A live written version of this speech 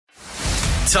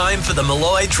Time for the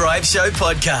Malloy Drive Show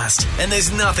podcast. And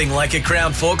there's nothing like a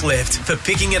Crown forklift for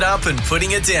picking it up and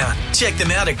putting it down. Check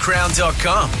them out at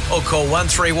crown.com or call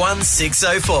 131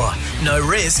 604. No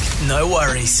risk, no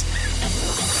worries.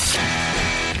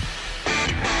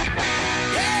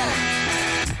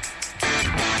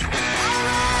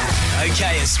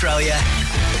 Okay, Australia.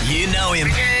 You know him.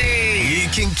 You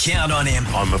can count on him.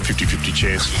 I'm a 50-50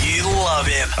 chance. You love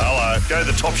him. Hello. Go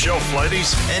to the top shelf,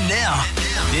 ladies. And now,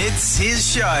 it's his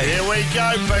show. Here we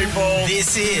go, people.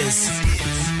 This is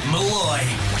Malloy.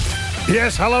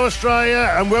 Yes, hello,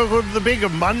 Australia, and welcome to the big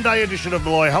Monday edition of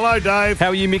Malloy. Hello, Dave. How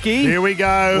are you, Mickey? Here we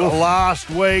go. Oof. Last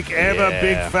week ever, Yeah.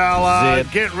 big fella.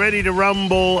 Zip. Get ready to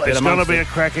rumble. It's going to be a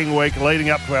cracking week leading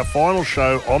up to our final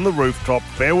show on the rooftop,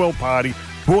 farewell party,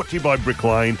 brought to you by Brick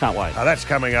Lane. Can't wait. That's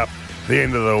coming up the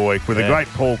end of the week with the great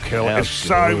Paul Kelly. How There's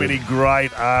so good. many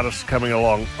great artists coming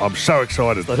along. I'm so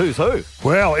excited. The who's who?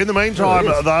 Well, in the meantime,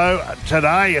 Really is. though,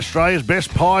 today Australia's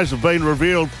best pies have been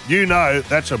revealed. You know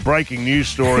that's a breaking news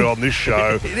story on this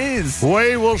show. It is.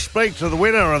 We will speak to the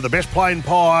winner of the best plain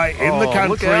pie in the Oh,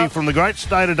 look country out. from the great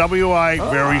state of WA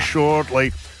very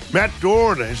shortly. Matt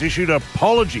Doran has issued an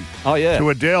apology to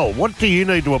Adele. What do you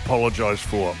need to apologise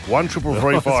for?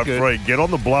 1-3-3-3-5-3. Get on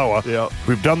the blower. Yeah.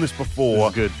 We've done this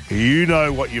before. This is good. You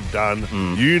know what you've done.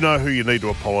 You know who you need to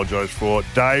apologise for.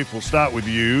 Dave, we'll start with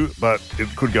you, but it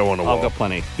could go on a while. I've got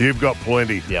plenty. You've got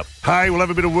plenty. Yep. Hey, we'll have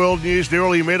a bit of world news.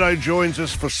 Neroli Meadow joins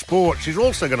us for sport. She's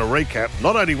also going to recap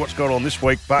not only what's gone on this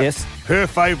week, but her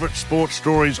favourite sports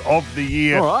stories of the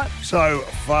year All right. so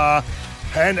far.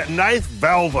 And Nath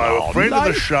Valvo, a friend of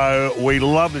the show, we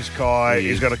love this guy.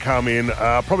 He's going to come in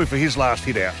probably for his last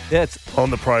hit out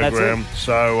on the program.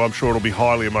 So I'm sure it'll be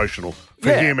highly emotional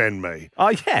for him and me.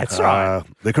 Oh, yeah, that's right.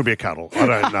 There could be a cuddle. I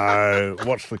don't know.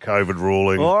 What's the COVID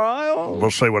ruling? All right.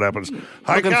 We'll see what happens.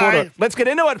 Looking forward to it. Let's get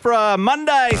into it for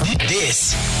Monday.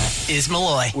 This is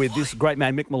Malloy. With this great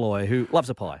man, Mick Malloy, who loves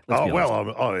a pie. Let's be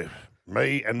honest.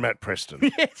 Me and Matt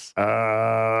Preston. Yes.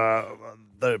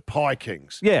 The Pie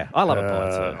Kings. Yeah, I love a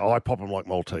pie too. I pop them like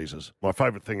Maltesers. My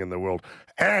favourite thing in the world.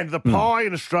 And the pie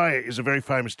in Australia is a very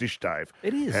famous dish, Dave.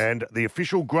 It is. And the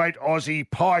official Great Aussie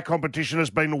Pie competition has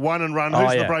been won and run.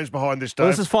 Who's the brains behind this, Dave?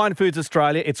 Well, this is Fine Foods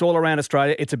Australia. It's all around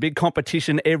Australia. It's a big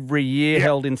competition every year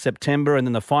held in September, and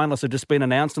then the finalists have just been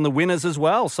announced and the winners as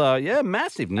well. So, yeah,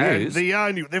 massive news.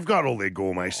 And they've got all their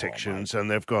gourmet sections and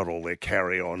they've got all their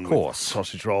carry-on with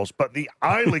sausage rolls. But the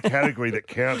only category that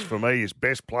counts for me is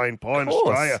best plain pie in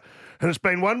Australia. And it's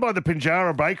been won by the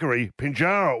Pinjarra Bakery,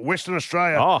 Pinjarra, Western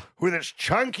Australia, with its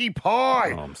chunky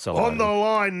pie. I'm so on the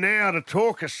line now to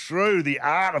talk us through the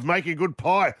art of making good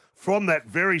pie from that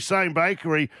very same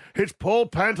bakery. It's Paul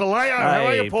Pantaleo. How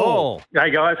are you, Paul? Hey,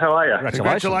 guys. How are you?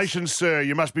 Congratulations, sir.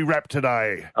 You must be wrapped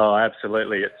today. Oh,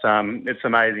 absolutely. It's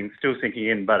amazing. Still sinking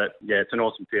in, but it's an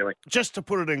awesome feeling. Just to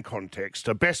put it in context,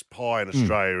 a best pie in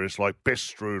Australia is like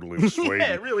best strudel in Sweden.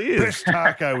 Yeah, it really is. Best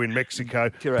taco in Mexico.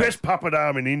 Correct. Best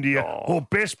papadam in India. Or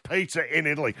best pizza in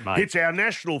Italy. Mate. It's our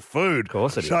national food. Of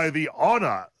course it so is. the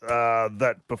honour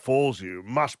that befalls you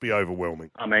must be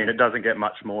overwhelming. I mean, it doesn't get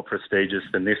much more prestigious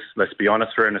than this, let's be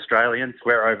honest, for an Australian.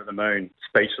 We're over the moon,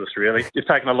 speechless, really. It's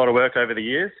taken a lot of work over the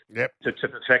years to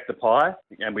perfect the pie,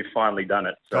 and we've finally done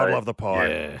it. So, I love the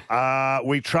pie.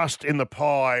 We trust in the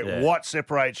pie. Yeah. What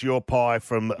separates your pie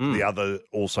from the other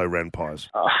also ran pies?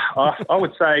 I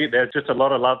would say there's just a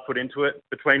lot of love put into it.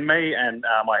 Between me and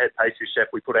my head pastry chef,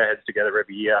 we put our heads together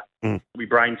every year. We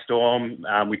brainstorm,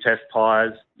 we test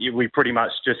pies. We pretty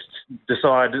much just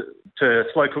decide to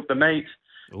slow cook the meat,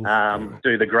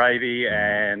 do the gravy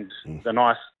and the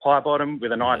nice pie bottom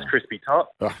with a nice crispy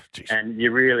top. Oh, and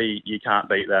you can't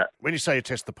beat that. When you say you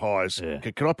test the pies,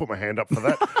 can I put my hand up for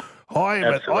that?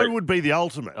 I would be the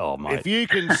ultimate. Oh, mate. If you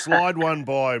can slide one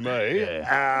by me,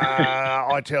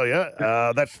 I tell you,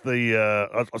 that's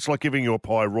it's like giving your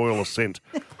pie royal assent.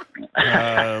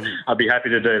 I'd be happy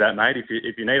to do that, mate.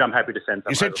 If you need, I'm happy to send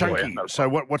some. You said over for chunky. So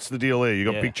what's the deal there? You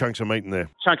got big chunks of meat in there.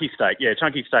 Chunky steak,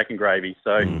 chunky steak and gravy.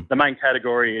 So the main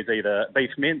category is either beef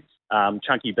mince,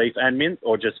 chunky beef and mince,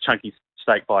 or just chunky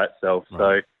steak by itself.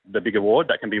 Right. So the big award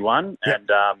that can be won, and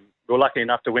we were lucky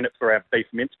enough to win it for our beef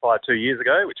mince pie 2 years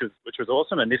ago, which was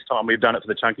awesome. And this time we've done it for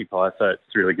the chunky pie, so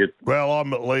it's really good. Well,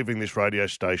 I'm leaving this radio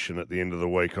station at the end of the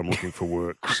week. I'm looking for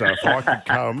work, so if I could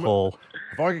come, Paul.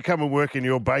 if I could come and work in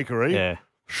your bakery.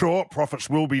 Sure, profits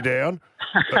will be down.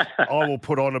 But I will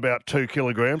put on about 2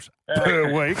 kilograms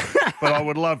per week, but I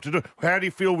would love to do. How do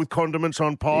you feel with condiments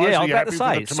on pies? Yeah, Are I'm you about to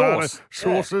happy with say, the tomato sauce.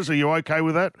 sauces? Are you okay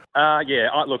with that?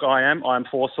 Look, I am. I'm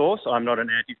for sauce. I'm not an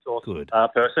anti-sauce Good.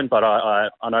 person, but I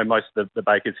know most of the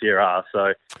bakers here are.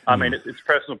 So, I mean, it's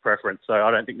personal preference, so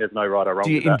I don't think there's no right or wrong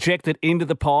Do you with that. inject it into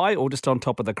the pie or just on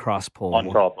top of the crust, Paul? On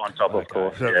top, of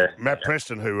course, So yeah. Matt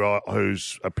Preston,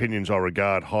 whose opinions I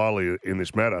regard highly in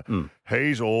this matter,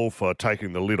 he's all for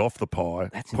taking the lid off the pie,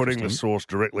 That's putting the interesting. sauce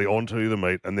directly onto the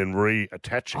meat, and then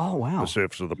reattaching Oh, wow. the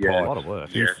surface of the Yeah. pie. A lot of work.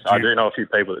 Yes, I do know a few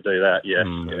people that do that, yes.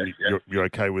 You're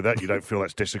okay with that? You don't feel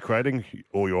that's desecrating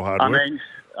all your hard I work? mean,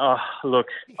 look,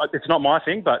 it's not my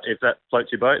thing, but if that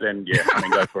floats your boat, then yeah, I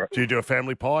mean, go for it. Do you do a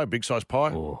family pie, a big size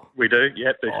pie? Oh. We do,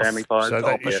 yep, do family pies. So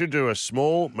you yeah. should do a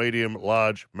small, medium,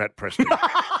 large Matt Preston.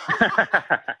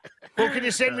 Well, can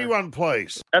you send me one,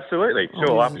 please? Absolutely,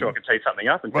 sure. I'm sure I can tee something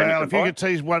up and send you Well, some if you pies. could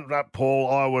tease one up, Paul,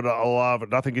 I would love it.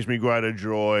 Nothing gives me greater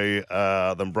joy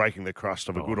than breaking the crust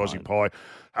of a good Aussie pie.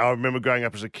 I remember growing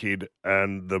up as a kid,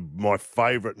 and my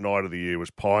favourite night of the year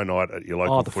was pie night at your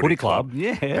local the footy club.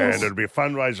 Yes. And it'd be a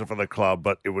fundraiser for the club,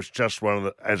 but it was just one of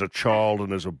the, as a child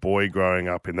and as a boy growing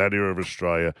up in that era of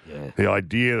Australia, the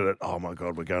idea that, oh my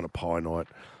God, we're going to pie night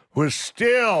was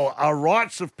still a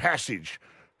rites of passage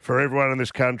for everyone in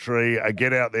this country.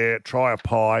 Get out there, try a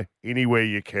pie anywhere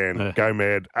you can. Go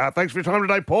mad. Thanks for your time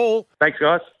today, Paul. Thanks,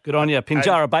 guys. Good on you.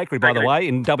 Pinjarra Bakery, by the way,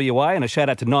 in WA, and a shout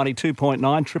out to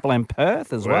 92.9 Triple M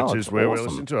Perth as well. That It's is where we're awesome.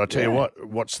 listening to. I'll tell you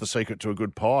what's the secret to a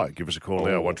good pie? Give us a call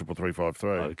now, 133353.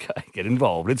 Okay, get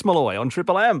involved. It's Malloy on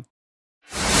Triple M.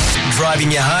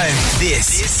 Driving you home,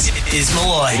 this is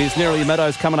Malloy. It is Nearly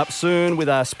Meadows coming up soon with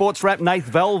a sports rap. Nath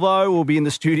Velvo will be in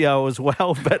the studio as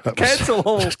well, but cancel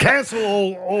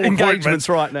all engagements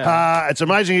right now. It's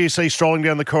amazing you see strolling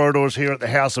down the corridors here at the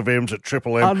House of M's at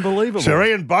Triple M. Unbelievable. Sir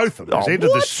Ian Botham has entered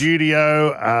the what?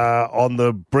 studio on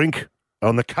the brink,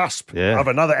 on the cusp of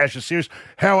another Ashes series.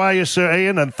 How are you, Sir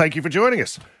Ian? And thank you for joining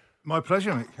us. My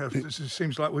pleasure, Nick. It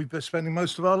seems like we've been spending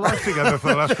most of our life together for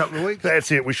the last couple of weeks.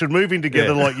 That's it. We should move in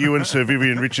together like you and Sir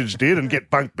Vivian Richards did and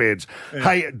get bunk beds.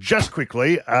 Hey, just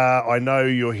quickly, I know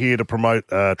you're here to promote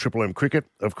Triple M cricket.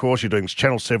 Of course, you're doing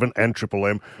Channel 7 and Triple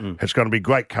M. It's going to be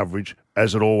great coverage,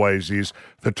 as it always is.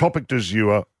 The topic du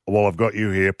jour, while I've got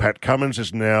you here, Pat Cummins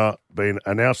has now been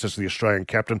announced as the Australian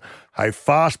captain. A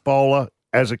fast bowler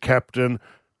as a captain.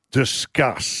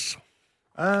 Discuss.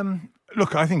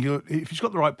 Look, I think if he's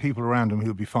got the right people around him,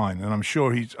 he'll be fine. And I'm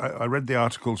sure I read the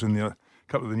articles in a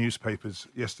couple of the newspapers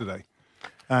yesterday,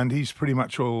 and he's pretty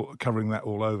much all covering that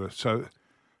all over. So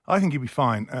I think he'll be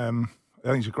fine. I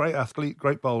think he's a great athlete,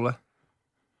 great bowler.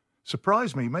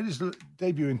 Surprised me. He made his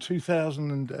debut in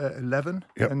 2011,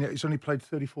 and yet he's only played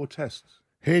 34 tests.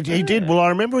 He did. Well, I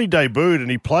remember he debuted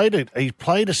and he played it. He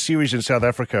played a series in South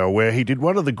Africa where he did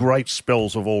one of the great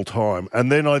spells of all time.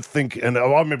 And then I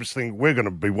remember thinking, we're going to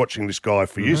be watching this guy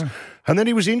for years. And then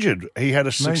he was injured. He had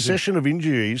a succession of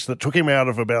injuries that took him out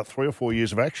of about 3 or 4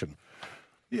 years of action.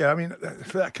 Yeah, I mean,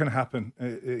 that can happen.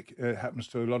 It happens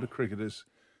to a lot of cricketers.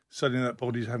 Suddenly that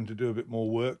body's having to do a bit more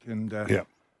work. And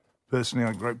personally,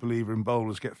 I'm a great believer in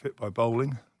bowlers get fit by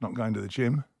bowling, not going to the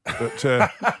gym. But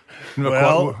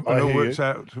Well, when I it hear works you.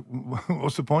 out,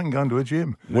 what's the point in going to a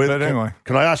gym? But anyway.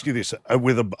 Can I ask you this?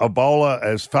 With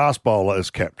a fast bowler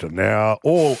as captain, now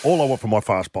all I want from my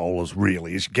fast bowlers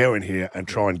really is go in here and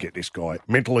try and get this guy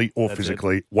mentally or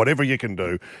physically, whatever you can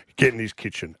do, get in his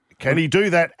kitchen. Can he do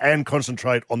that and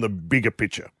concentrate on the bigger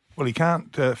picture? Well, he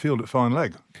can't field at fine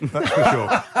leg, that's for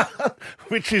sure.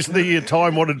 Which is the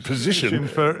time-honoured position.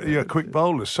 For quick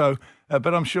bowlers. So,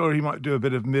 but I'm sure he might do a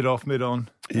bit of mid-off, mid-on.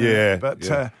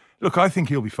 Yeah. Look, I think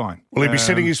he'll be fine. Will he be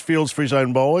setting his fields for his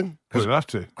own bowling? He'll have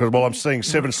to. Because I'm seeing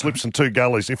 7 slips and 2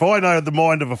 gullies. If I know the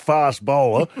mind of a fast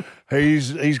bowler,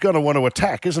 he's going to want to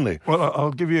attack, isn't he? Well,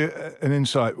 I'll give you an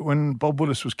insight. When Bob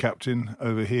Willis was captain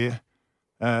over here,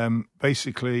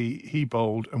 basically he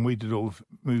bowled and we did all the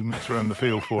movements around the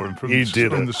field for him from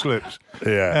the slips.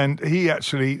 Yeah. And he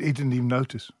didn't even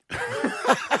notice.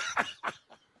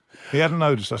 He hadn't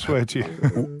noticed, I swear to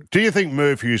you. Do you think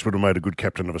Merv Hughes would have made a good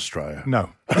captain of Australia? No.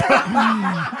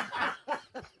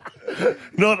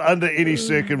 Not under any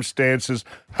circumstances.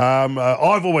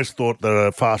 I've always thought that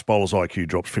a fast bowler's IQ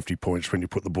drops 50 points when you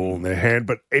put the ball in their hand,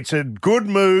 but it's a good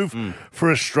move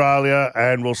for Australia,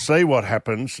 and we'll see what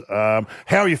happens. How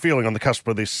are you feeling on the cusp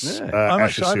of this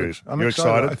Ashes series? I'm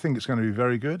excited. I think it's going to be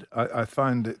very good. I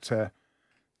find that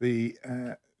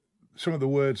some of the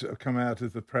words that have come out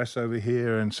of the press over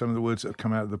here and some of the words that have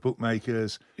come out of the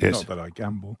bookmakers, not that I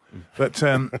gamble, but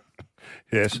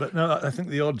Yes. But no, I think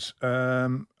the odds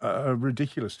are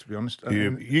ridiculous, to be honest.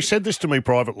 You said this to me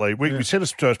privately. You said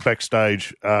this to us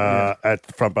backstage at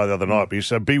the front bar the other night. But you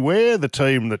said, beware the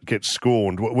team that gets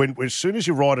scorned. As soon as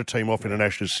you write a team off in an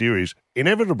Ashes series,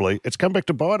 inevitably it's come back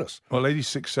to bite us. Well,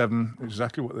 86-7,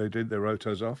 exactly what they did. They wrote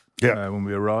us off when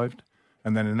we arrived.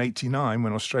 And then in 89,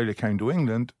 when Australia came to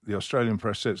England, the Australian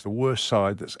press said it's the worst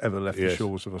side that's ever left the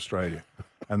shores of Australia.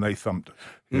 And they thumped it.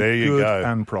 There you Good go.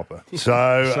 and proper.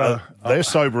 So they're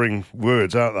sobering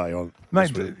words, aren't they?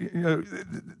 Mate,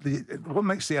 what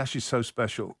makes the Ashes so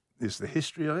special is the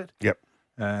history of it. Yep.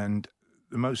 And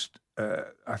the most,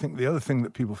 I think the other thing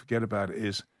that people forget about it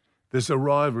is there's a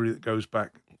rivalry that goes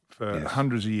back for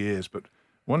hundreds of years. But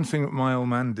one thing that my old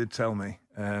man did tell me,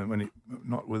 when he's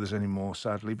not with us anymore,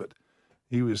 sadly, but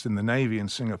he was in the Navy in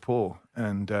Singapore,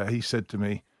 and he said to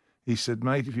me,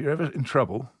 mate, if you're ever in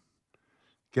trouble,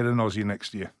 get an Aussie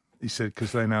next to you. He said,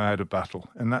 because they know how to battle.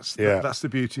 And that's the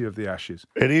beauty of the Ashes.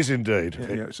 It is indeed.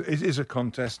 So it is a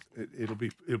contest. It'll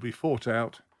be fought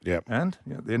out. Yep. And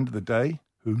at the end of the day,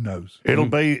 who knows? It'll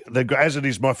be, as it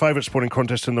is, my favourite sporting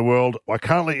contest in the world. I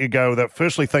can't let you go without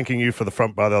firstly thanking you for the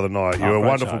front bar the other night. You were a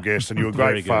wonderful guest and you were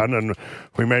great fun, and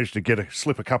we managed to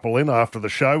slip a couple in after the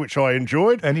show, which I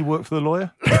enjoyed. Any work for the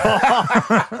lawyer?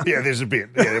 Yeah, there's a bit.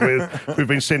 Yeah, we've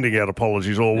been sending out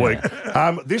apologies all week.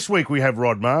 This week we have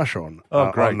Rod Marsh on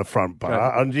the front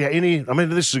bar. And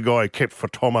this is a guy who kept for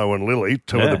Tomo and Lily,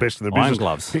 two of the best in the business. Iron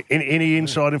gloves. Any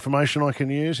inside information I can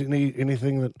use?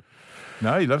 Anything that?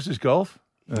 No, he loves his golf.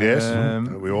 Yes,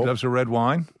 he loves a red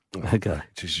wine. Okay.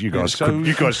 Jeez, you guys could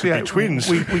be twins.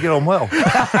 We get on well.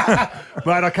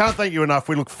 Mate, I can't thank you enough.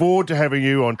 We look forward to having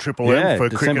you on Triple M for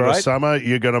Cricket of Summer.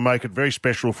 You're going to make it very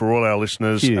special for all our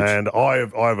listeners. Huge. And I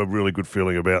have a really good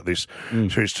feeling about this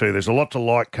series too. There's a lot to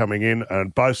like coming in,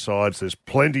 and both sides, there's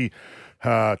plenty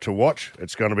to watch.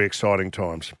 It's going to be exciting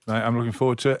times. I'm looking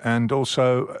forward to it. And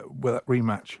also that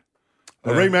rematch. A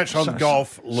rematch on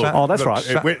golf. Look, that's right.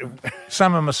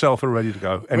 Sam and myself are ready to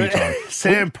go anytime.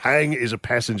 Sam Pang is a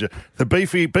passenger. The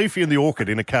Beefy and the Orchid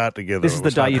in a car together. This is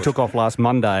the day you took off last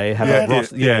Monday.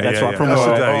 That's right. From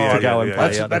to go and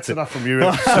play. That's enough from you,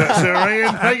 Sir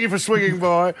Ian. Thank you for swinging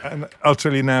by. And I'll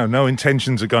tell you now, no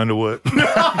intentions are going to work.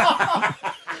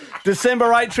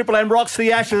 December 8, Triple M rocks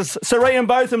the Ashes. Sir Ian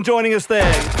Botham joining us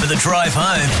there. For the drive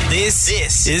home, this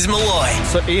is Malloy.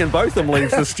 So Ian Botham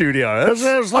leaves the studio.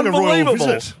 It's like a royal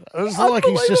visit. It's like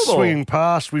he's just swinging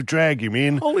past. We've dragged him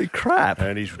in. Holy crap.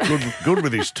 And he's good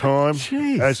with his time,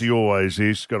 as he always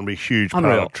is. Going to be a huge part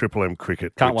of Triple M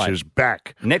cricket, which is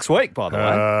back. Next week, by the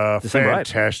way.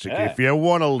 Fantastic. If you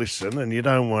want to listen and you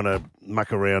don't want to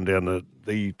muck around down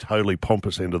the totally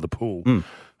pompous end of the pool,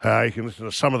 you can listen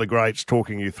to some of the greats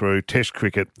talking you through Test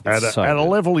cricket at a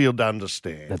level you'll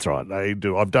understand. That's right. They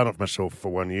do. I've done it myself for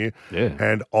 1 year,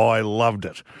 and I loved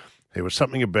it. There was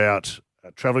something about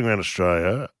travelling around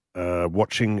Australia,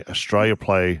 watching Australia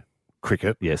play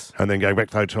cricket, and then going back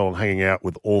to the hotel and hanging out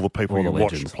with all the people you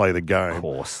watched play the game. Of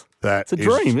course. It's a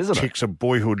dream, isn't it? Ticks a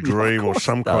boyhood dream or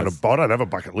some kind of... I don't have a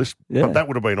bucket list, but that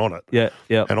would have been on it. Yeah.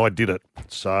 And I did it.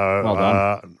 So well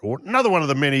done. Another one of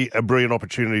the many brilliant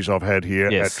opportunities I've had here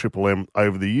at Triple M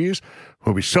over the years.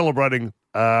 We'll be celebrating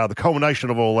the culmination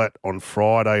of all that on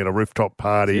Friday in a rooftop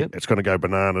party. It's going to go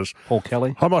bananas. Paul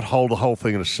Kelly? I might hold the whole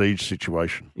thing in a siege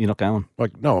situation. You're not going?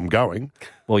 No, I'm going.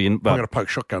 Well, I'm going to poke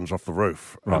shotguns off the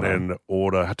roof and then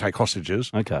take hostages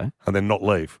and then not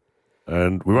leave.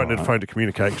 And we won't need a phone to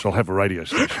communicate because I'll have a radio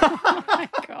station. Oh, my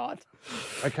God.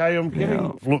 Okay, I'm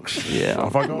getting looks. Yeah.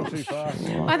 Have I gone too far?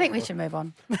 I think we should move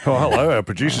on. Oh, hello. Our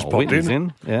producer's popped Whitney's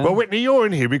in. Yeah. Well, Whitney, you're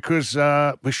in here because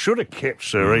we should have kept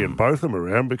Sir Ian Botham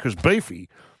around because Beefy,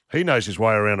 he knows his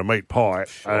way around a meat pie.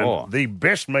 Sure. And the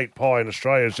best meat pie in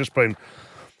Australia has just been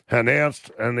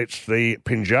announced, and it's the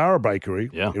Pinjarra Bakery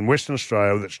in Western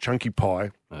Australia. That's chunky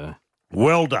pie.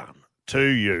 Well done to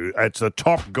you. It's the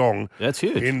top gong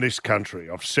in this country.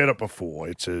 I've said it before.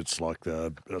 It's like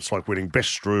winning best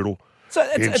strudel. So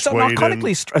it's an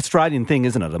iconically Australian thing,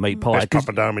 isn't it? A meat pie. Best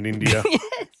papadum in India.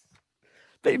 Yes.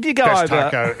 But if you go best over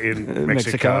taco in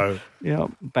Mexico. Yeah,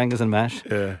 bangers and mash.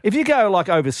 Yeah. If you go like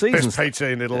overseas, best pizza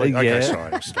in Italy. Okay,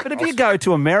 sorry. But if you go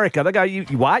to America, they go, you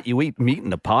eat meat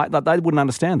in a pie. They wouldn't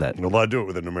understand that. Well, they do it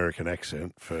with an American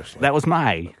accent. Firstly, that was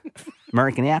my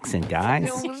American accent,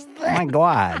 guys. My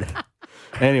God.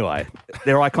 Anyway,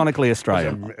 they're iconically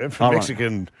Australian.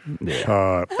 Mexican.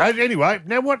 Anyway,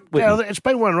 now what? It's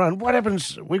been one run. What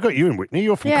happens? We've got you and Whitney.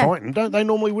 You're from Kyneton. Don't they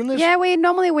normally win this? Yeah, we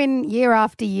normally win year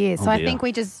after year. So I think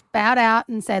we just bowed out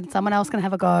and said someone else can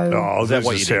have a go. Oh, that's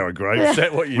a sour grape. Is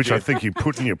that what you Which did? I think you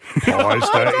put in your pies,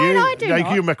 don't you? I do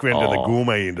not. You muck around to the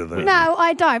gourmet end of that. No,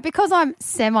 I don't. Because I'm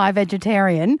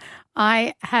semi-vegetarian,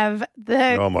 I have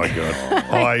the... Oh, my God.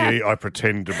 I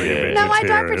pretend to be a vegetarian. No, I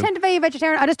don't pretend to be a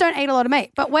vegetarian. I just don't eat a lot of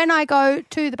meat. But when I go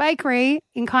to the bakery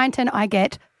in Kyneton, I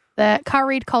get the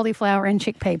curried cauliflower and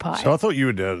chickpea pie. So I thought you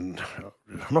would... I'm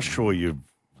not sure you're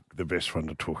the best one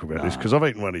to talk about this because I've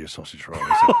eaten one of your sausage rolls.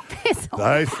 Piss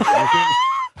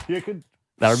off. You could...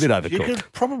 They're a bit overcooked. You could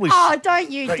probably... Oh,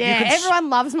 don't you But you dare. could- Everyone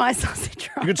loves my sausage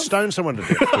rolls. You could stone someone to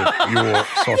death with your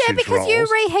sausage Yeah, because rolls. you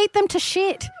reheat them to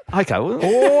shit. Okay,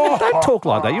 well, don't talk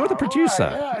like that. You're the producer.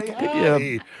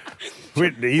 Hey,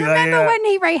 Whitney, Remember when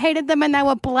he reheated them and they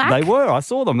were black? They were. I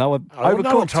saw them. They were no one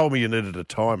overcooked. told me you needed a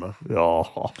timer.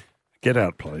 Oh, Get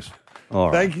out, please. all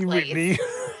right. Thank you, Whitney.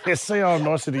 See how I'm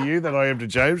nicer to you than I am to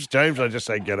James. James, I just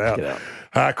say get out. Get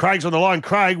out. Craig's on the line.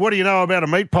 Craig, what do you know about a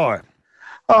meat pie?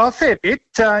 Oh, a fair bit.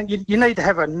 You need to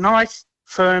have a nice,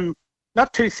 firm,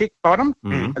 not too thick bottom,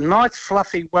 a nice,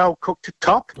 fluffy, well-cooked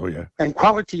top, Oh, yeah. and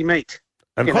quality meat.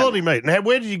 And You know. quality meat. Now,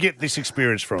 where did you get this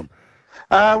experience from?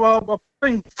 Well, I've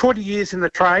been 40 years in the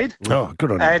trade Oh,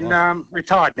 good on you. and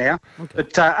retired now.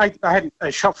 But I had a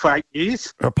shop for 8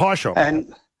 years A pie shop.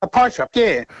 and a pie shop,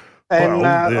 yeah. And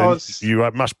Well, I was... you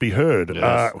must be heard.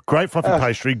 Yes. Great fluffy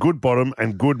pastry, good bottom,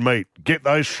 and good meat. Get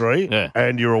those three, Yeah.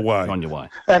 and you're away. On your way.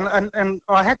 And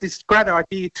I had this great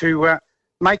idea to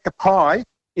make a pie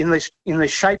in the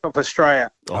shape of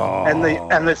Australia, Oh. and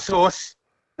the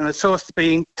sauce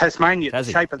being Tasmania, the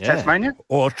Tassie, shape of yeah. Tasmania.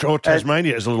 Or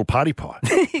Tasmania is a little party pie.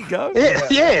 There you go. Yeah,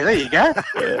 there you go.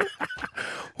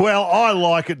 Well, I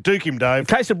like it. Duke him, Dave.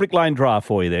 Case of Brick Lane draft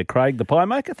for you there, Craig, the pie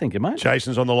maker. Thank you, mate.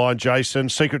 Jason's on the line. Jason,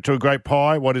 secret to a great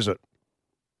pie. What is it?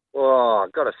 Oh,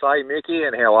 I've got to say, Mickey,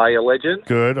 and how are you, legend?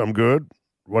 Good. I'm good.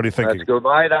 What are you thinking? That's good,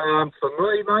 mate. For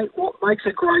me, mate, what makes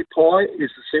a great pie is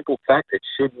the simple fact it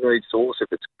shouldn't need sauce if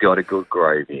it's got a good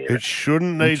gravy in it. It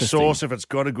shouldn't need Interesting. sauce if it's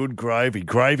got a good gravy.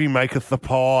 Gravy maketh the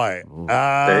pie. It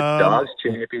does,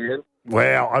 champion.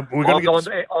 Wow. We're going to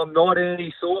get... I'm not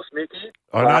anti-sauce, Mickey.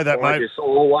 I know that, I mate. just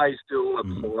always do a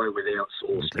pie without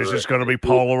sauce. This to is it. going to be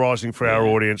polarising for our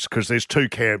audience because there's two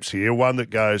camps here. One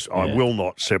that goes, I will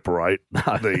not separate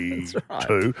the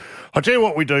two. I'll tell you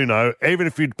what we do know. Even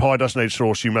if your pie doesn't need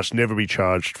sauce, you must never be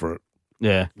charged for it.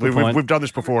 Yeah. good point. We've done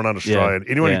this before in Un-Australian.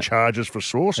 Anyone yeah. who charges for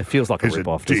sauce It feels like a is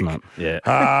rip-off, dick. doesn't it?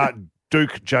 Yeah.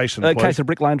 Duke, Jason, please. Case of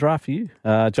Brick Lane draft for you.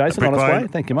 Jason, on its way.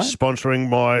 Thank you, mate. Sponsoring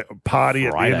my party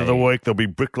at the end of the Friday. week. There'll be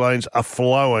brick lanes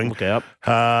a-flowing. Look out.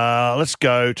 Let's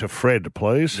go to Fred,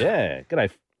 please. Yeah. G'day,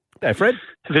 Fred.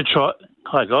 Have you tried?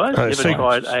 Hi guys. Have you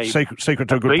tried a secret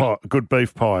to a good beef? pie, good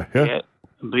beef pie. Yeah.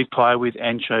 beef pie with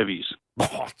anchovies?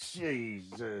 Oh,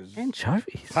 Jesus.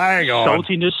 Anchovies. Hang on.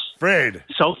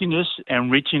 Saltiness and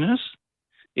richiness.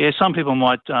 Yeah, some people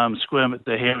might squirm at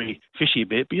the hairy, fishy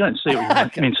bit, but you don't see it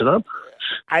when you mince it up.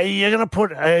 Are you going to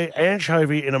put an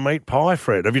anchovy in a meat pie,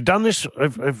 Fred? Have you done this?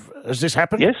 Has this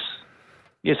happened? Yes,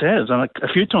 it has, and a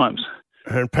few times.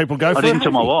 And people go for I didn't it?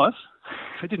 tell my wife.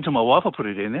 I didn't tell my wife I put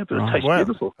it in there, but it tastes Wow.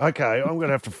 beautiful. Okay, I'm going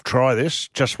to have to try this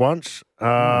just once.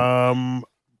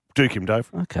 Duke him, Dave.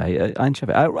 Okay,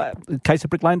 anchovy. Case of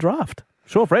Brick Lane draft.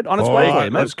 Sure, Fred. On its All way,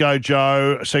 right, mate. let's go,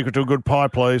 Joe. Secret to a good pie,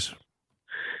 please.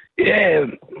 Yeah,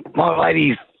 my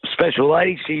lady, special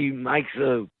lady, she makes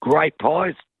a great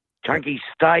pies, chunky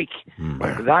steak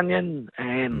with onion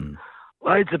and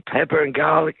loads of pepper and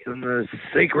garlic, and the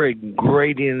secret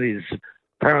ingredient is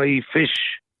apparently fish.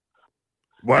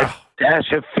 Wow. A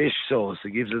dash of fish sauce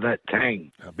that gives it that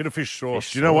tang. A bit of fish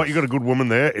sauce. You know what? You got a good woman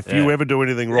there. If you ever do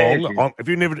anything Yeah, wrong, if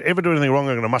you never ever do anything wrong,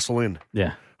 I'm going to muscle in.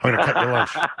 Yeah. I'm going to cut your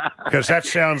lunch. Because that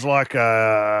sounds like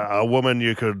a woman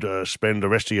you could spend the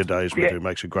rest of your days with who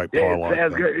makes a great pie Yeah, like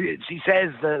sounds that. good. She says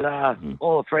that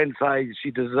all her friends say she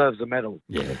deserves a medal.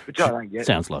 Yeah. Which I don't get.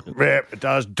 Sounds like it. Yeah, it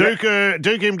does. Duke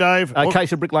him, Dave.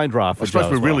 Case of Brick Lane draft. I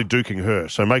suppose we're really duking her,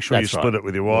 so make sure That's you split right. it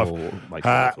with your wife. We'll make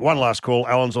sure that's One last call.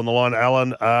 Alan's on the line.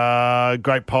 Alan,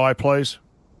 great pie, please.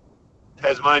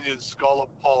 Tasmanian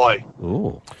scallop pie.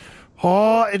 Ooh.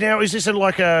 Oh, now is this in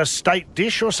like a state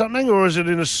dish or something, or is it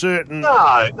in a certain...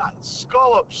 No,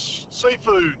 scallops,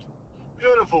 seafood.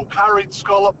 Beautiful curried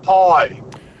scallop pie.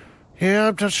 Yeah,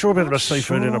 I'm not sure about the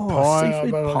seafood in a pie.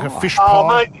 Seafood Like a pie. fish Oh,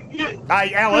 pie. mate.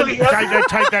 Hey, Alan, Really,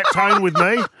 take that tone with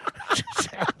me.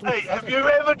 Hey, have you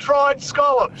ever tried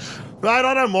scallops? Mate,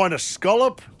 I don't mind a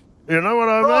scallop. You know what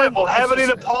I mean? Right, well, have it in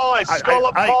a pie.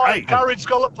 Scallop pie, curried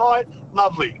scallop pie.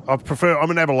 Lovely. I'm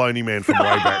an abalone man from way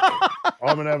back.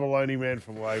 I'm an abalone man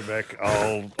from way back.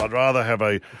 I'd rather have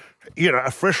a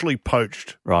freshly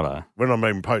poached. Righto. When I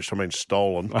mean poached, I mean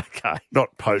stolen. Okay.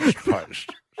 Not poached,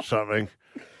 something.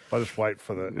 I just wait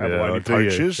for the abalone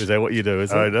poachers. Is that what you do,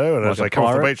 is it? I do, and Like as a they come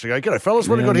off the pirate? beach, they go, "G'day, fellas,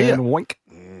 what have you got here?" Wink.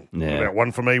 Yeah. About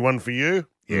one for me, one for you.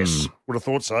 Yes, would have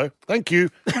thought so. Thank you.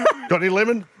 Got any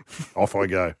lemon? Off I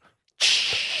go.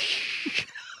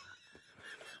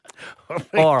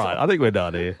 All right, I think we're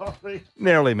done here.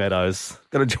 Nerily Meadows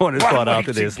going to join us right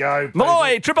after this.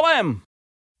 Malloy, Triple M.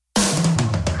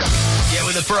 Get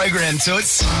with the program,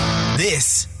 Toots.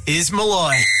 This is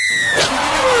Malloy.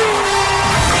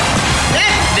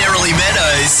 Nerily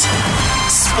Meadows,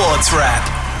 Sports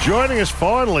Wrap. Joining us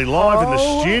finally live in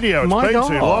the studio. It's been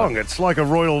too long. It's like a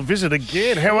royal visit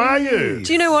again. How are you?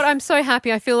 Do you know what? I'm so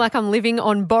happy. I feel like I'm living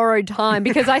on borrowed time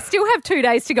because I still have 2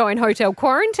 days to go in hotel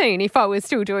quarantine if I was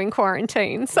still doing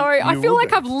quarantine. So I feel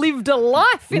like I've lived a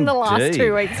life in the last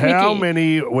 2 weeks, Mickey. How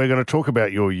many, we're going to talk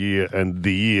about your year and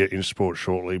the year in sport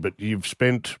shortly, but you've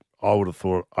spent, I would have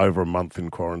thought, over a month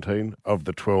in quarantine of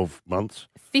the 12 months.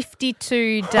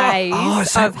 52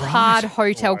 days of hard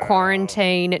hotel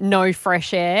quarantine, no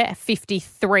fresh air,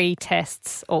 53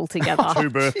 tests altogether. 2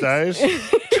 birthdays.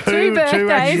 Two birthdays. Two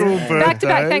actual birthdays. Back to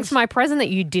back, thanks to my present that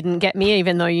you didn't get me,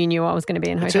 even though you knew I was going to be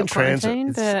in hotel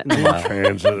quarantine. Transit. It's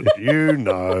in transit. You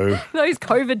know. Those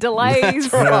COVID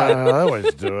delays. That's right. I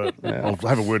always do it. Yeah. I'll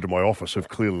have a word to my office who've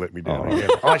clearly let me down again.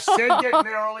 I said get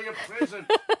narrowly a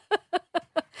present.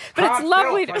 But it's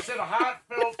lovely. I said a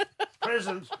heartfelt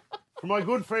present for my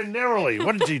good friend Nerily.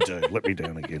 What did you do? Let me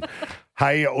down again.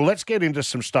 Hey, well, let's get into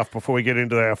some stuff before we get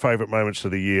into our favourite moments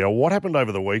of the year. What happened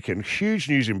over the weekend? Huge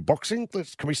news in boxing.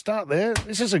 Can we start there?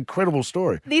 This is an incredible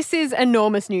story. This is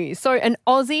enormous news. So an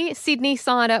Aussie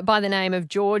Sydney-sider by the name of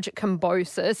George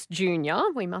Kambosos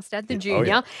Jr., we must add the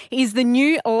junior, is the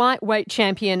new lightweight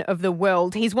champion of the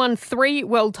world. He's won 3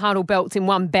 world title belts in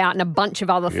one bout and a bunch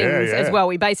of other things as well.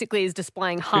 He basically is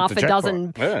displaying half a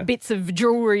dozen bits of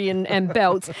jewellery and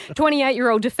belts.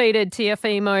 28-year-old defeated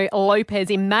Teofimo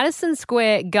Lopez in Madison Square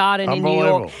Garden in New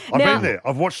York. I've been there.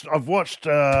 I've watched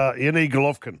Yevgeny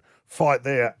Golovkin fight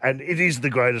there, and it is the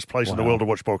greatest place in the world to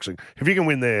watch boxing. If you can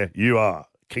win there, you are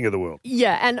king of the world.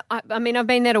 Yeah, and I mean, I've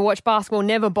been there to watch basketball,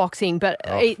 never boxing, but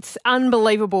it's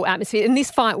unbelievable atmosphere. And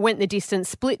this fight went the distance,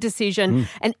 split decision,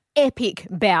 an epic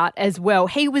bout as well.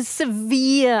 He was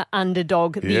severe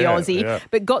underdog, the Aussie,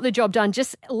 but got the job done,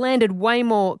 just landed way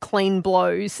more clean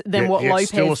blows than what Lopez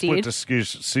still a split did.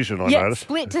 Decision, I noticed.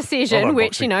 Split decision,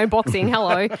 which, boxing,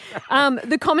 hello.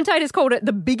 The commentators called it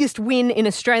the biggest win in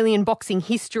Australian boxing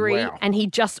history, and he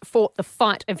just fought the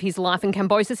fight of his life. And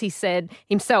Kambosos, he said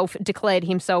himself, declared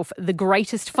himself the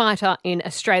greatest fighter in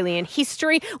Australian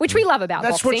history, which we love about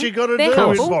That's boxing. That's what you got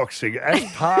to do in boxing. As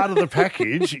part of the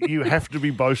package, you have to be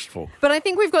boastful. But I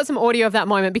think we've got some audio of that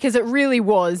moment because it really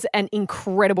was an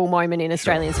incredible moment in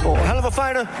Australian sport. Hell of a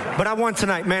fighter, but I won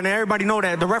tonight, man. Everybody know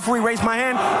that. The referee raised my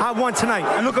hand. I won tonight.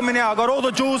 And look at me now. I got all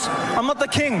the jewels. I'm not the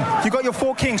king. You got your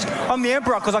 4 kings. I'm the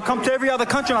emperor because I come to every other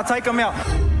country and I take them out.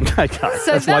 Okay,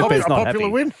 so that's Lopez not popular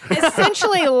happy. Win.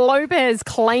 Essentially, Lopez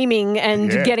claiming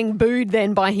and getting booed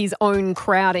then by his own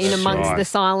crowd in amongst the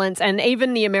silence. And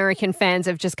even the American fans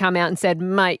have just come out and said,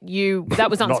 mate, that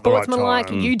was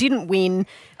unsportsmanlike. You didn't win.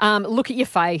 Look at your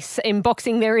face. In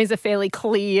boxing, there is a fairly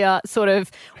clear, sort of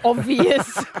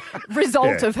obvious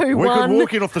result of who won. We could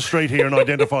walk in off the street here and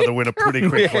identify the winner pretty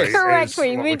quickly. Correct.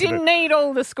 We didn't need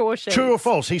all the score sheets. True or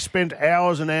false? He spent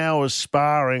hours and hours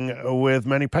sparring with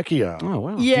Manny Pacquiao. Oh,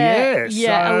 wow.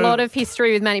 Yeah, a lot of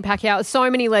history with Manny Pacquiao.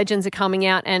 So many legends are coming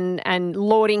out and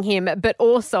lauding him, but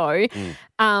also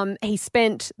he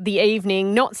spent the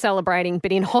evening not celebrating,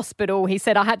 but in hospital. He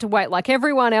said, I had to wait like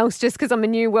everyone else just because I'm a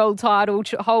new world title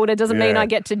holder. Doesn't mean I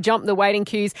get to jump the waiting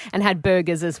queues, and had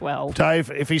burgers as well. Dave,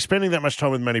 if he's spending that much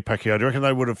time with Manny Pacquiao, do you reckon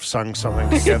they would have sung something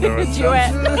together? And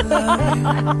duet.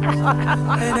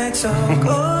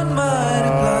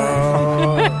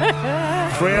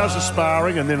 3 hours of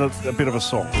sparring and then a bit of a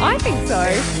song. I think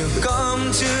so.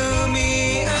 Come to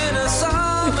me in a summer.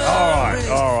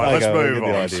 All right. Let's move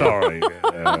on. Sorry.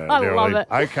 I love it.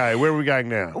 Okay, where are we going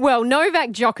now? Well, Novak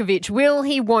Djokovic, will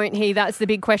he, won't he? That's the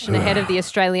big question ahead of the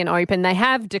Australian Open. They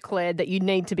have declared that you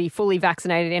need to be fully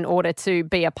vaccinated in order to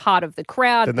be a part of the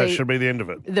crowd. Then that should be the end of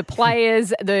it. The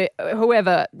players,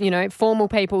 whoever, formal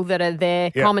people that are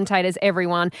there, commentators,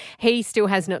 everyone. He still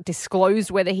has not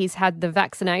disclosed whether he's had the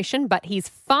vaccination, but his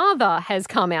father has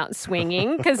come out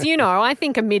swinging because, I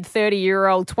think a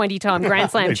mid-30-year-old 20-time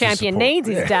Grand Slam champion needs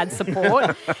his dad's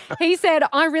support. He said,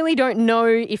 I really don't know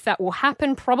if that will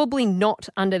happen, probably not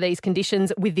under these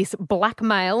conditions with this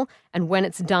blackmail and when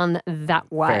it's done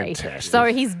that way. Fantastic. So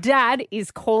his dad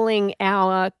is calling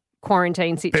our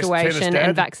quarantine situation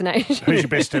and vaccination. Who's your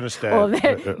best tennis dad? Well,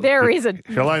 there is a...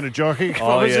 Helena Jokic.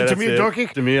 Oh, was yeah, it that's Damir it.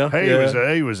 Jokic?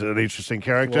 Damir, He was an interesting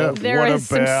character. Well, There is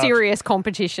some serious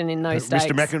competition in those states.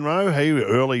 Mr. McEnroe,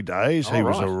 early days, he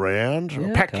was right. around.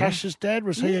 Yeah, Pat okay. Cash's dad,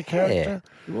 was he a character?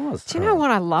 He was. Do you know what?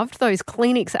 I loved those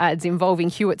Kleenex ads involving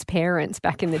Hewitt's parents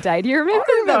back in the day. Do you remember,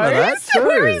 remember that those? too.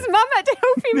 Where his mum had to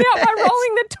help him out by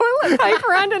rolling the toilet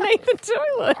paper underneath the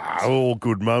toilet. All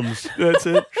good mums. That's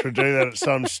it. Should do that at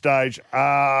some stage.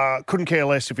 Couldn't care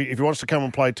less. If he wants to come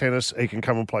and play tennis, he can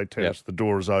come and play tennis. Yep. The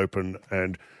door is open.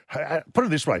 And put it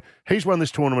this way, he's won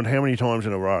this tournament how many times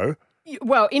in a row?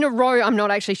 Well, in a row, I'm not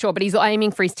actually sure, but he's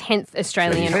aiming for his 10th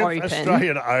Australian Open.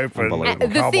 Australian Open. Unbelievable.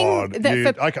 The Come thing on.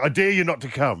 that I dare you not to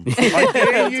come. I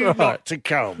dare you not to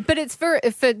come. But it's for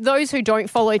those who don't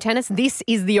follow tennis, this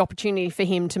is the opportunity for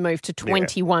him to move to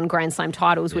 21 Grand Slam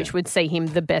titles, which would see him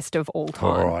the best of all time.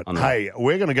 All right. Hey,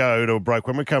 we're going to go to a break.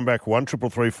 When we come back,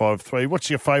 1-333-553. What's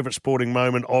your favourite sporting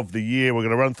moment of the year? We're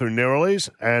going to run through Nerrilies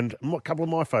and a couple of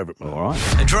my favourite moments.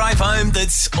 All right. A drive home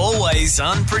that's always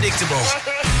unpredictable.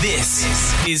 This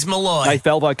is Malloy. Hey,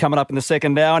 Falvo coming up in the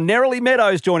second hour. Nerily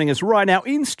Meadows joining us right now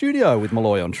in studio with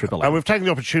Malloy on Triple M. We've taken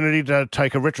the opportunity to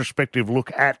take a retrospective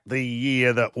look at the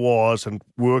year that was and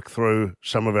work through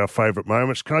some of our favourite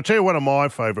moments. Can I tell you one of my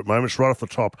favourite moments right off the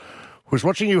top was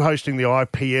watching you hosting the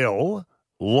IPL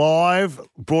live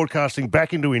broadcasting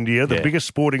back into India, the biggest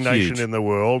sporting nation in the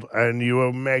world, and you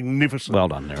were magnificent. Well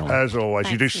done, Nerily. As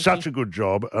always. You do such a good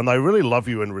job, and they really love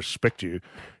you and respect you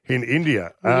in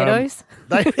India. Weirdos?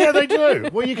 They do.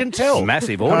 Well, you can tell.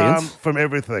 Massive audience. From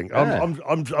everything. Yeah.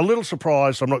 I'm a little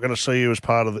surprised I'm not going to see you as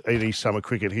part of any summer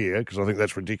cricket here because I think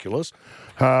that's ridiculous.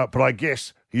 But I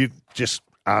guess you're just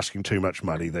asking too much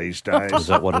money these days. Is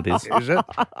that what it is? Is it?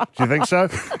 Do you think so?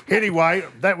 Anyway,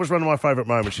 that was one of my favourite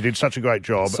moments. You did such a great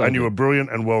job, So and you good. were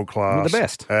brilliant and world class. You're the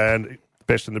best. And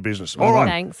best in the business. All right,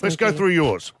 Thanks, let's thank go through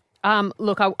yours.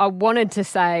 Look, I wanted to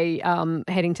say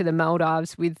heading to the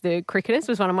Maldives with the cricketers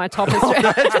was one of my top.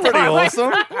 That's pretty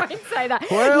awesome. I won't say that.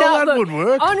 Well, that would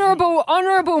work.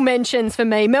 Honourable mentions for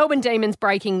me. Melbourne Demons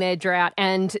breaking their drought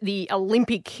and the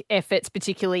Olympic efforts,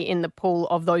 particularly in the pool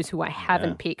of those who I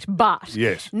haven't picked. But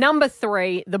number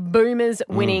 3, the Boomers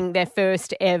winning their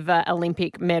first ever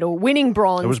Olympic medal, winning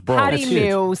bronze. It was bronze. Paddy That's huge.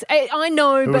 Mills. I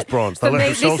know, It was but bronze. for They let me,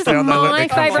 themselves this is down. They let my their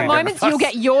country favourite down. moments. You'll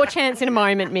get your chance in a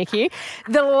moment, Mickey.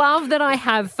 The love that I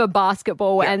have for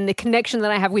basketball and the connection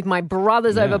that I have with my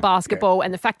brothers over basketball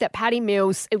and the fact that Paddy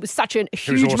Mills, it was such a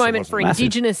huge awesome, moment wasn't for it?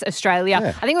 Indigenous Australia.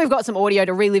 Yeah. I think we've got some audio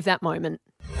to relive that moment.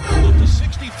 After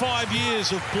 65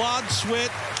 years of blood,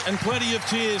 sweat and plenty of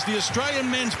tears, the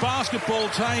Australian men's basketball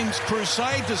team's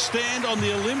crusade to stand on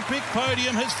the Olympic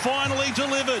podium has finally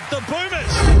delivered. The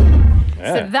Boomers!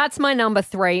 So that's my number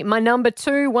 3. My number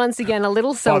 2, once again, a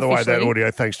little By selfishly. the way, that audio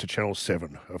thanks to Channel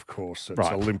 7, of course. It's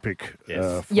Right. Olympic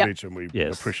Yes. footage, and we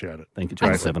appreciate it. Thank you,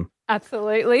 Channel 7.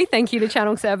 Absolutely. Thank you to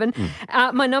Channel 7.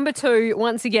 My number 2,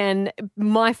 once again,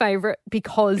 my favourite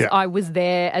because I was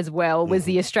there as well, was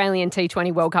the Australian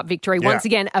T20 World Cup victory. Once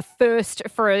again, a first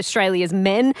for Australia's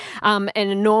men. An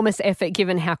enormous effort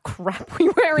given how crap we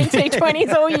were in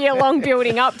T20s all year long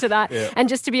building up to that. And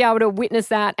just to be able to witness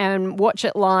that and watch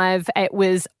it live, it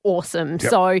was awesome.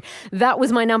 So that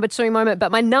was my number 2 moment.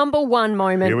 But my number 1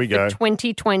 moment Here we go. for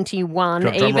 2021,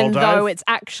 Drum roll, even Dave. though it's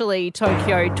actually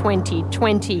Tokyo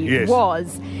 2020,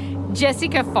 was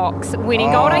Jessica Fox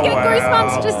winning gold. I get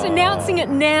goosebumps just announcing it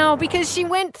now because she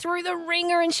went through the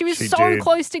ringer and she was so did.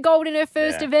 close to gold in her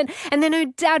first event. And then her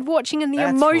dad watching and the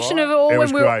That's emotion right. of it all It when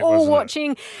was we were great, all wasn't it?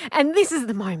 watching. And this is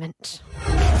the moment.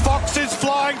 Fox is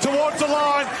flying towards the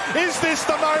line. Is this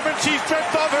the moment she's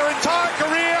dreamt of her entire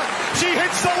career? She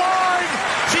hits the line.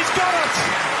 She's got it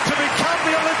to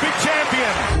become the Olympic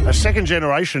champion. A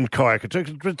second-generation kayaker.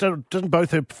 Doesn't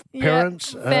both her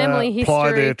parents family ply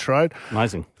history. their trade?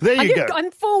 Amazing. There you go.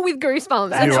 I'm full with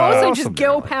goosebumps. And You also are. just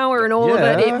girl power and all of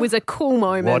it. Yeah. It was a cool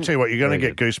moment. Well, I'll tell you what, you're going to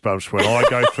get goosebumps when I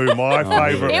go through my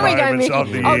favourite Here we go, moments Mickey.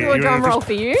 of the I'll year. do a drum roll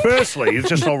for you. Firstly, it's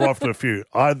just I'll roll through a few.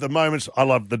 The moments I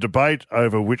love the debate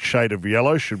over which shade of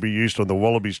yellow should be used on the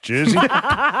Wallabies jersey.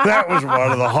 That was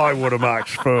one of the high water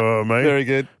marks for me. Very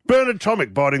good. Bernard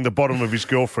Tomic biting the bottom of his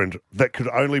girlfriend that could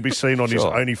only be seen on his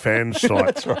Sure. OnlyFans site.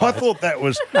 That's right. I thought that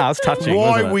was No, it's touching,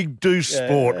 why wasn't it? we do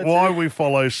sport, that's why we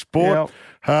follow sport.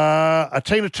 A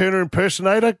Tina Turner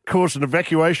impersonator caused an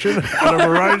evacuation at a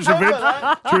Maroons event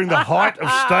during the height of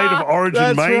State of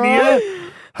Origin That's mania. right.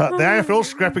 The AFL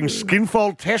scrapping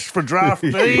skinfold tests for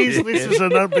draftees. This is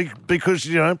another because,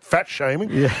 fat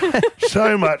shaming.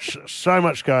 So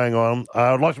much going on.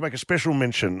 I'd like to make a special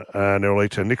mention, Nerily,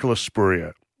 to Nicholas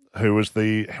Spurrier. who was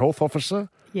the health officer.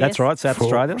 Yes. That's right, South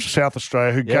Australia. South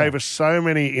Australia, who gave us so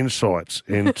many insights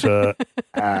into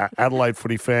Adelaide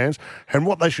footy fans and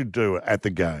what they should do at the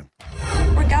game.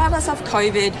 Regardless of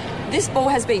COVID, this ball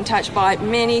has been touched by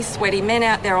many sweaty men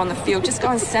out there on the field. Just go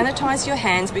and sanitise your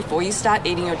hands before you start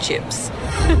eating your chips.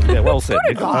 Yeah, well said.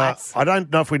 Good advice. I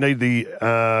don't know if we need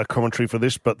the commentary for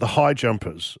this, but the high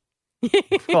jumpers.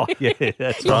 Oh, yeah,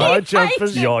 that's The right. high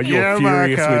jumpers. You're furious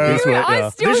Marco. with this one. I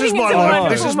still think it's a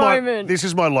wonderful moment. This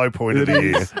is my low point of the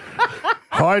year.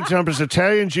 High jumpers,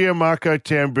 Italian Gianmarco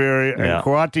Tamberi and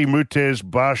Kwati Mutez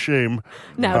Bashim.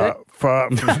 Nailed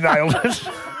it. Nailed it.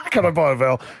 Can I buy a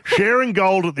vowel? Sharing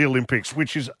gold at the Olympics,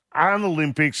 which is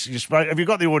un-Olympics. Have you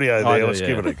got the audio there? Let's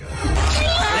give it a go.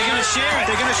 They're going to share it.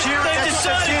 They're going to share it. They've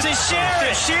decided to share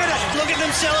it. Share it. Look at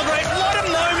them celebrate. What a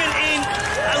moment in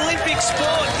Olympic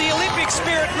sport. The Olympic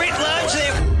spirit writ large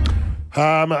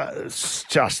there. It's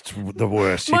just the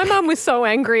worst. My mum was so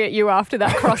angry at you after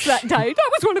that cross that day. That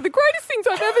was one of the greatest things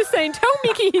I've ever seen. Tell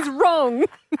Mickey he's wrong.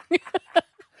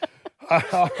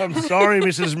 I'm sorry,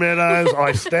 Mrs. Meadows.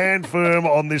 I stand firm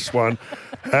on this one.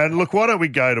 And look, why don't we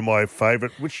go to my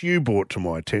favourite, which you brought to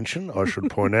my attention, I should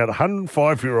point out,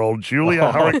 105-year-old Julia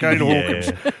Hurricane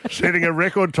Hawkins, setting a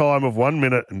record time of 1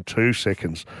 minute and 2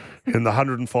 seconds in the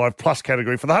 105-plus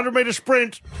category for the 100-metre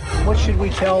sprint. What should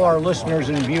we tell our listeners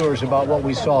and viewers about what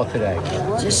we saw today?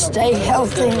 Just stay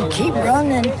healthy and keep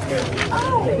running.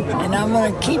 And I'm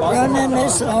going to keep running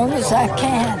as long as I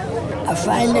can. I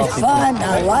find it fun.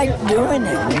 I like doing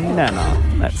it. No,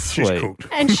 that's sweet.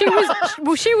 And she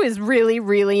was really,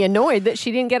 really annoyed that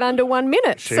she didn't get under 1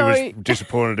 minute. She was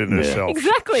disappointed in herself.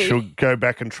 Exactly. She'll go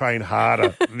back and train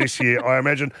harder this year, I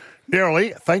imagine.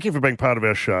 Nerily, thank you for being part of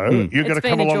our show. You're going to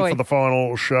come along for the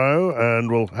final show and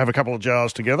we'll have a couple of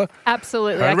jars together.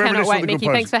 Absolutely. I cannot wait, Mickey.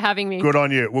 Thanks for having me. Good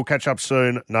on you. We'll catch up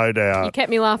soon, no doubt. You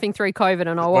kept me laughing through COVID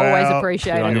and I'll always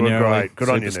appreciate it. You were great. Good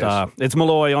on you, Superstar. Ness. It's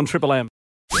Malloy on Triple M.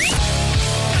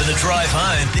 For the drive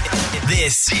home,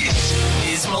 this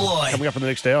is Malloy. Coming up in the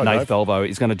next hour, Nate Felvo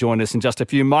is going to join us in just a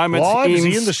few moments. Live? Is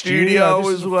he in the studio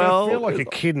as well? I feel like a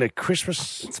kid in a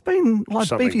Christmas. It's been like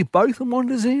something. Beefy Botham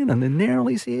wanders in and then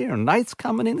Neryl's here and Nate's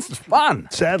coming in. This is fun.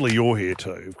 Sadly, you're here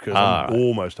too because I'm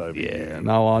almost over here. Yeah,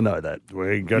 no, I know that.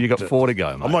 You got 4 to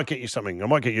go, mate. I might get you something. I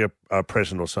might get you a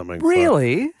present or something.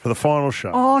 Really? For the final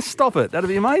show. Oh, stop it. That'd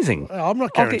be amazing. I'm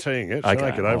not guaranteeing it, so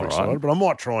don't get all overexcited. right. But I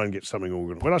might try and get something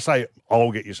organized. When I say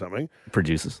I'll get you something,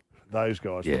 Producers. those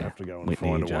guys will have to go and Whitney,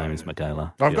 find a James, way.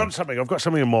 Michaela. I've got something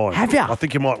in mind. Have ya? I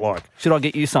think you might like. Should I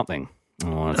get you something?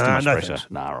 Oh, that's too much no, pressure.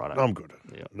 thanks. Nah, right. I'm good.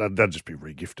 That'd just be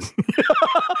regifted.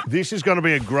 This is going to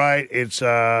be a great. It's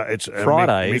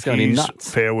Friday. It's going to be Mickey's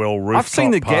nuts. Farewell rooftop I've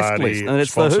seen the guest party. list, and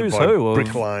it's the sponsored who's by who of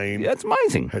Brick Lane. Yeah, it's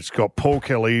amazing. It's got Paul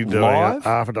Kelly doing Live?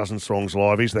 half a dozen songs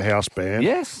live. He's the house band.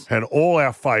 Yes. And all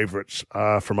our favourites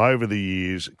from over the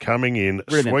years coming in,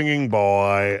 Brilliant. swinging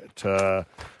by to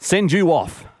send you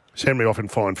off. Send me off in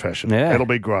fine fashion. Yeah. It'll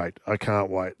be great. I can't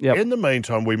wait. Yep. In the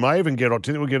meantime, we may even get off.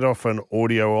 Do you think we'll get off an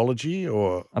audiology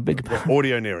or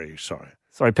audionary? Sorry.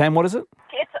 Sorry, Pam, what is it?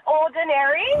 It's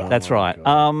ordinary. That's right.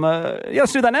 Yeah,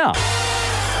 let's do that now.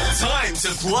 Time to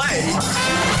play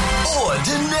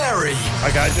Ordinary.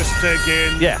 Okay, just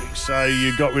again. Yeah. So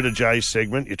you got rid of Jay's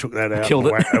segment. You took that out. Killed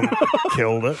it. and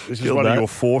killed it. This is Killed one that. of your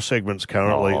 4 segments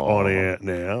currently on air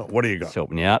now. What do you got? It's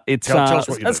helping you out. It's Tell us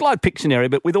what you it's do. like Pictionary,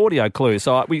 but with audio clues.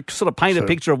 So we sort of paint a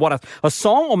picture of what a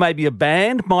song or maybe a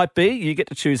band might be. You get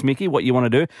to choose, Mickey, what you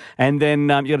want to do, and then you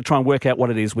got to try and work out what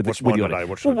it is with What's with mine your. today?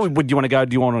 What should I Would you want to go?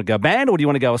 Do you want to go band or do you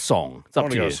want to go a song? It's I up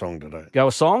want to to go you. a song today. Go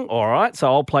a song. All right. So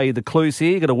I'll play you the clues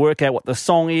here. You got to work out what the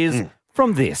song is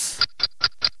from this.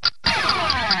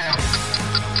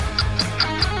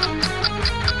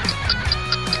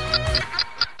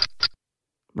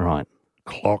 Right.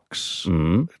 Clocks.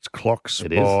 It's Clocks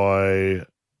It is. by,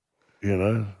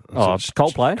 Oh, it's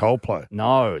Coldplay. Coldplay.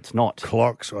 No, it's not.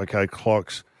 Clocks. Okay,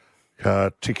 Clocks.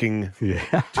 Ticking.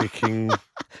 Yeah. Ticking.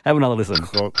 Have another listen.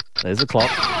 Clock. There's a clock.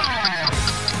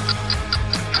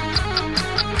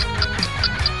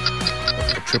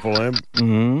 Triple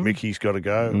M. Mickey's got to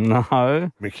go.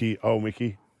 No. Mickey. Oh,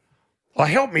 Mickey. Oh,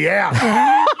 help me out.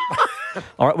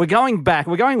 All right, we're going back.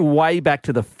 We're going way back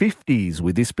to the 50s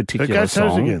with this particular Okay,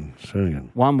 song. say it again. Say it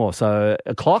again. One more. So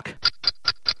a clock.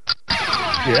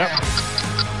 Yeah.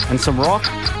 And some rock.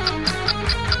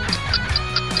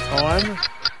 Time.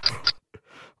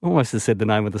 Almost has said the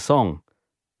name of the song.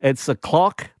 It's a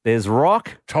clock. There's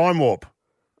rock. Time Warp.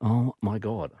 Oh, my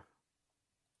God.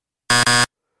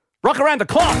 Rock around the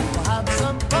clock.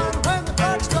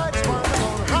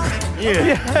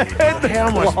 Yeah. How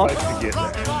am I supposed to get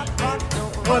that?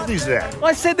 What is that?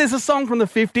 I said there's a song from the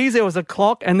 50s, there was a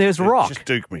clock, and there's rock. Just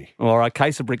duke me. All right,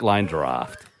 case of Brick Lane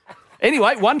draft.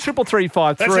 Anyway,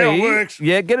 1-333-5-3. That's how it works.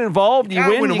 Yeah, get involved. You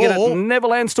win. You get a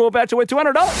Neverland store voucher worth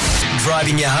 $200.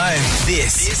 Driving you home.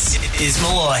 This is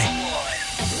Malloy.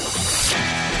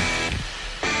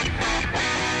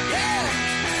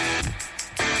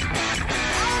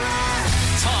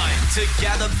 Time to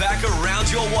gather back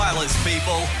around your wireless,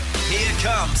 people. Here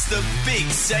comes the big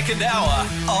second hour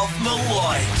of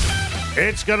Malloy.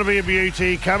 It's going to be a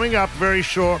beauty. Coming up very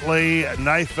shortly,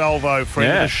 Nath Valvo,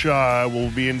 friend of the show,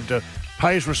 will be in to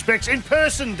pay his respects in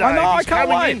person, Dave. I know, I He's can't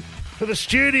coming wait. in to the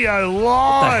studio live.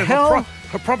 What the hell?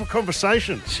 A proper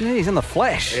conversation. Jeez, in the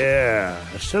flesh. Yeah.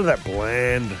 Instead of that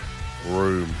bland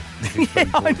room.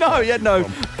 I know. You had no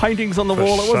paintings on the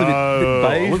wall. It was a bit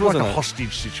beige, it looked wasn't like a it?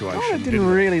 hostage situation. Oh, it didn't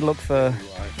really look for...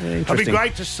 It'd be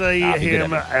great to see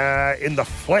him in the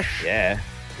flesh. Yeah.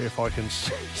 If I can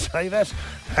say that.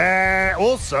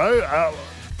 Also,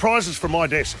 prizes from my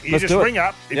desk. You Let's just do it. ring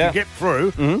up. If you get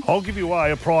through, I'll give you away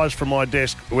a prize from my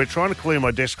desk. We're trying to clear my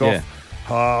desk off.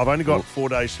 I've only got 4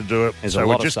 days to do it. There's so a we're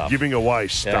lot of just stuff. giving away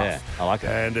stuff. Yeah, I like it.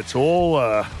 And it's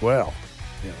all,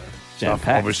 stuff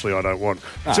Jam-packed. obviously I don't want.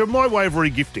 Ah. So my way of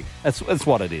re-gifting. That's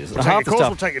what it is. We'll take your calls,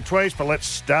 we'll take your tweets, but let's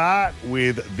start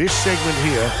with this segment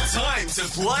here. Time to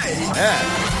play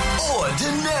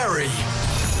Ordinary.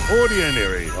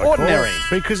 Ordinary. I call Ordinary. it,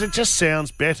 because it just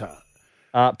sounds better.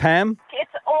 Pam?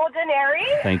 It's ordinary.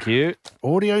 Thank you.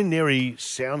 Audionary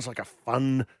sounds like a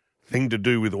fun thing to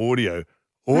do with audio.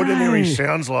 Ordinary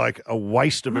sounds like a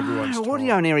waste of everyone's time.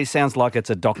 Ordinary sounds like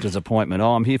it's a doctor's appointment.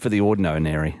 Oh, I'm here for the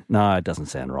ordinary. No, it doesn't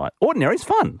sound right. Ordinary's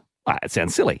fun. It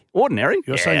sounds silly. Ordinary?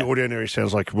 You're saying ordinary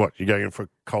sounds like what? You're going in for a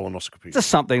colonoscopy. Just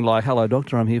something like, hello,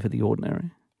 doctor, I'm here for the ordinary.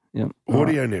 Yeah.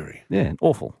 Ordinary. Yeah,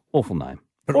 awful name.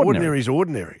 But ordinary is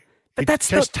ordinary. But it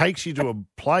just takes you to a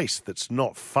place that's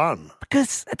not fun.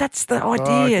 Because that's the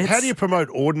idea. How do you promote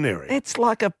ordinary? It's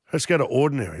like a... Let's go to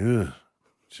ordinary. Ugh.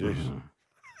 Jeez.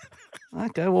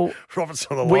 Okay, well... Robert's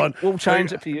on the line. We'll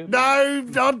change it for you. No,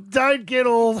 don't get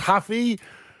all huffy.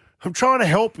 I'm trying to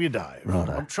help you, Dave.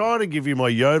 Righto. I'm trying to give you my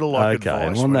Yoda-like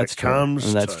advice well, when that's it comes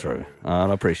true. That's to... true.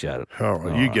 I appreciate it. All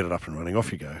right, you get it up and running.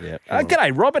 Off you go. Yeah.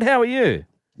 G'day, Robert. How are you?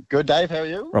 Good, Dave. How are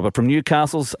you? Robert from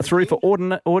Newcastle's through for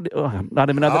ordinary. I don't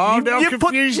even know that. Now I've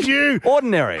confused you.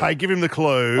 Ordinary. Hey, give him the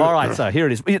clue. All right, so here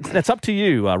it is. That's up to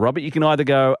you, Robert. You can either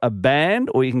go a band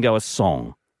or you can go a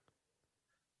song.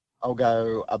 I'll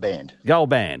go a band. Go a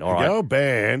band, all right. Go a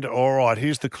band. All right,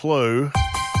 here's the clue.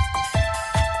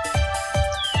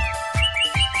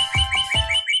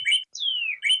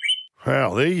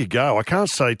 Well, there you go. I can't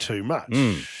say too much.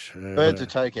 Birds of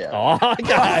Takeout. Oh,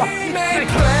 okay.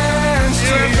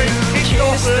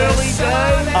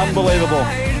 Unbelievable.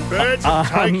 Birds of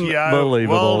Tokyo.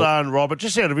 Unbelievable. Well done, Robert.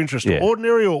 Just out of interest, Yeah.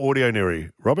 ordinary or audionary,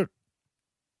 Robert?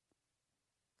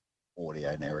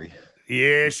 Audionary.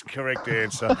 Yes, correct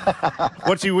answer.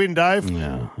 What's your win, Dave?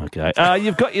 Yeah, okay.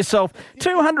 You've got yourself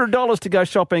 $200 to go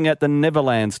shopping at the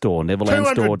Neverland store. Neverland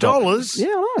store. $200? Yeah, I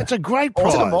know. That's a great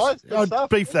prize. Awesome, boys. Good I'd stuff.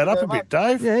 beef that Thank up you a very bit,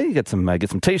 Dave. Yeah, you get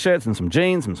some T-shirts and some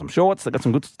jeans and some shorts. They've got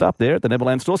some good stuff there at the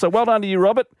Neverland store. So well done to you,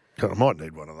 Robert. I might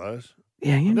need one of those.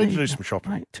 Yeah, you need to do some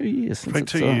shopping. Mate, 2 years. It's been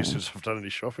 2 years since I've done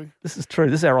any shopping. This is true.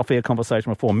 This is our off-air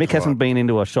conversation before. Mick hasn't been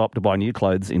into a shop to buy new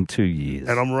clothes in 2 years.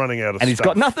 And I'm running out of And he's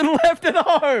stuff. got nothing left at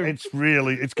home. It's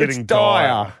getting It's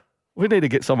dire. We need to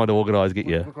get someone to organise, get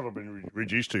you. Look what I've been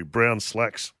reduced to. Brown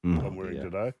slacks I'm wearing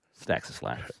today. Stacks of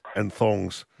slacks. And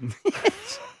thongs.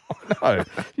 No,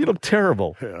 you look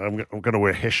terrible. Yeah, I'm going to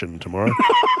wear Hessian tomorrow.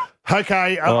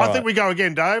 Okay, All I right. think we go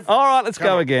again, Dave. All right, let's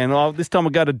go again. Well, this time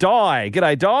we'll go to Di.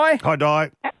 G'day, Di. Hi,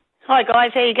 Di. Hi,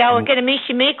 guys. How you going? Going to miss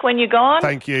you, Mick, when you're gone.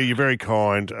 Thank you. You're very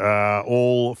kind.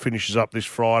 All finishes up this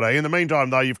Friday. In the meantime,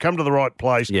 though, you've come to the right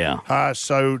place. Yeah.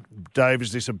 So, Dave,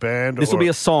 is this a band? This will be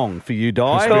a song for you,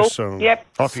 Di. This will be a song. Yep.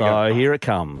 Off you go. So here it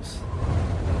comes.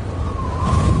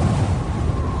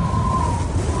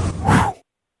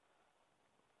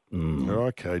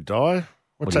 Okay, Di.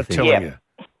 What's do you that think? telling Yep. you?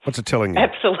 What's it telling you?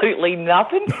 Absolutely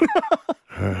nothing.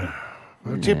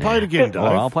 Do you play it again, Dave? All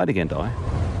right, I'll play it again, Di.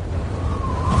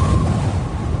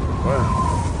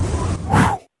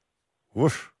 Wow.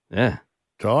 Woof. Yeah.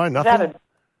 Di, nothing?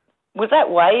 Was that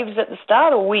waves at the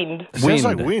start or wind? It sounds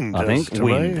like wind. I think. to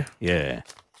Wind. me. Yeah.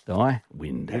 Di,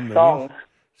 wind. Song.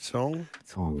 Song?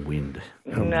 Song Wind.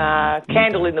 Nah,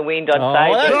 Candle in the Wind, I'd say.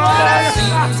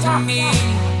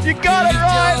 You got it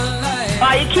right.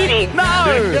 Are you kidding?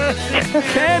 No.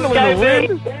 Candle in the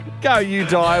Wind. Go, you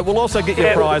die. We'll also get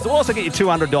your prize. We'll also get you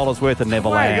 $200 worth of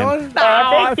Neverland.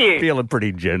 Thank you. I'm feeling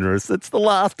pretty generous. It's the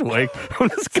last week. I'm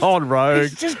just gone rogue.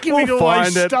 He's just giving away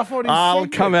stuff on his I'll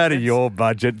segment. come out of your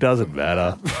budget. Doesn't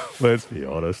matter. Let's be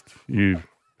honest. You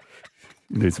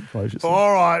need some closure.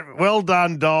 All right. Well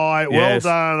done, Di. Well Yes.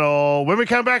 done, all. When we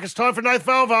come back, it's time for Nath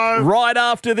Valvo. Right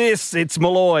after this, it's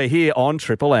Malloy here on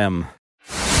Triple M.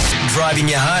 Driving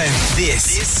you home,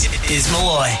 this is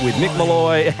Malloy. With Nick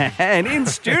Malloy and in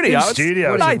studio, In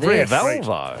studio. it's Nath What is this?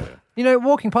 Valvo. You know,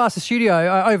 walking past the studio,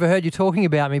 I overheard you talking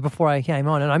about me before I came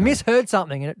on, and I misheard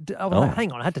something. And I was like,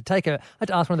 hang on, I had to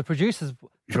ask one of the producers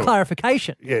for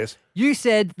clarification. Yes. You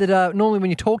said that normally when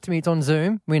you talk to me, it's on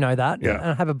Zoom. We know that. Yeah.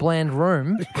 And I have a bland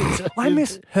room. I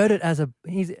misheard it as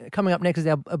he's coming up next as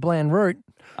a bland route.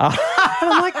 And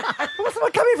I'm like, what's I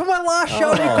coming from my last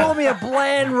show? You call me a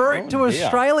bland route to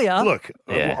Australia? Look,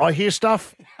 I hear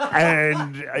stuff,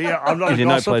 and I'm not a you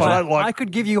no gossip. pleasure. I don't like. I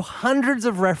could give you hundreds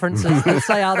of references that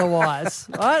say otherwise.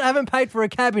 I haven't paid for a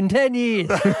cab in 10 years.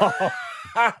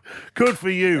 Good for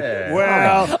you.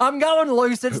 Well, I'm going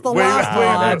loose. It's the last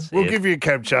time. we'll give you a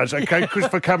cab charge, okay, Chris,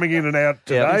 for coming in and out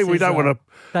today. We don't want to.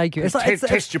 Thank you.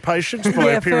 Test your patience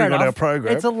by appearing on our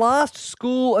program. It's last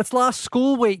school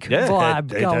week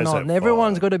vibe it going has on. that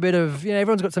Everyone's got a bit of,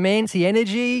 everyone's got some antsy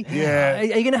energy. Yeah. Are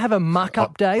you going to have a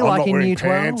muck-up day I'm like not in wearing Year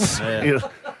 12? pants. Yeah.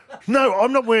 No,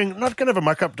 I'm not going to have a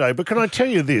muck-up day, but can I tell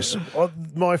you this?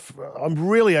 I'm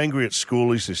really angry at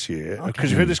schoolies this year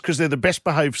because they're the best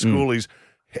behaved schoolies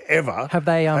ever. Have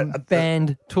they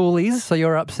banned toolies, so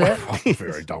you're upset?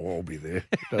 Don't all be there.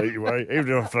 Don't you worry.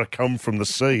 Even if I come from the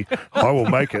sea, I will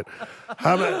make it.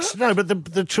 No, but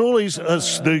the toolies,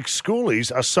 the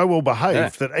schoolies are so well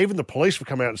behaved that even the police have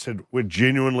come out and said, we're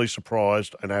genuinely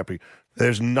surprised and happy.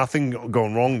 There's nothing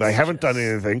gone wrong. They haven't done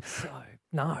anything.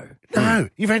 No. No,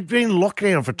 you've been in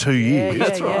lockdown for 2 years.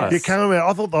 That's right. You come out.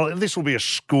 I thought this will be a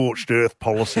scorched earth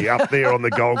policy up there on the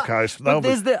Gold Coast. But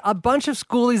there's a bunch of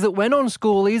schoolies that went on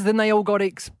schoolies, then they all got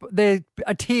they're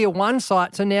a tier 1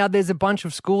 site, so now there's a bunch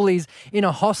of schoolies in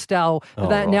a hostel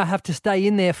that now have to stay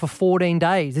in there for 14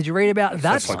 days. Did you read about that?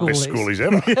 That's like best schoolies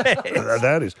ever.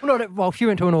 That is. Well, if you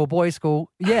went to an all-boys school,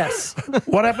 yes.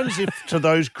 What happens if to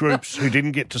those groups who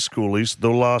didn't get to schoolies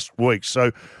the last week?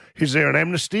 So is there an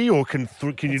amnesty, or can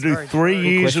you do 3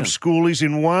 years of schoolies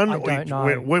in one? I don't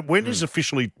know. When is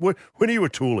officially, when are you a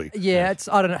toolie? Yeah,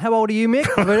 I don't know. How old are you, Mick?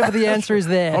 Whatever the answer is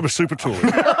there. I'm a super toolie.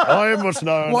 I am what's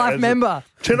known Life as member.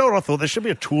 Do you know what I thought? There should be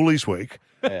a toolies week.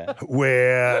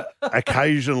 Where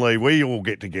occasionally we all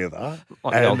get together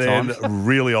and then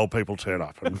really old people turn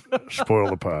up and spoil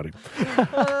the party.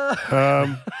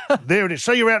 There it is.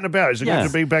 So you're out and about. Is it good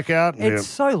to be back out? It's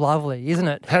so lovely, isn't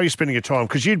it? How are you spending your time?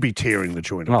 Because you'd be tearing the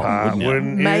joint apart,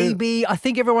 wouldn't you? Maybe. I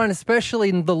think everyone, especially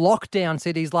in the lockdown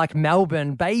cities like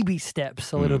Melbourne, baby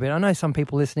steps a little bit. I know some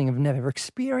people listening have never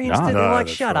experienced it. They're like,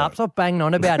 shut up, stop banging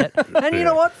on about it. And you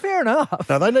know what? Fair enough.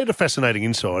 No, they need a fascinating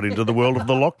insight into the world of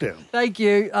the lockdown. Thank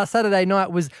you. Saturday night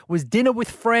was dinner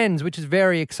with friends, which is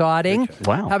very exciting. Okay.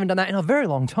 Wow. Haven't done that in a very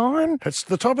long time. It's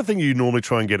the type of thing you normally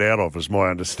try and get out of, is my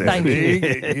understanding. Thank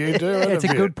you. You do it It's a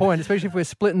good point, especially if we're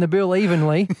splitting the bill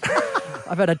evenly.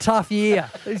 I've had a tough year.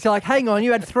 It's like, hang on,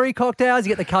 you had 3 cocktails, you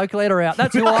get the calculator out.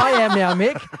 That's who I am now,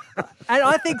 Mick. And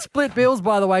I think split bills,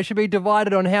 by the way, should be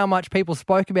divided on how much people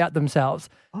spoke about themselves.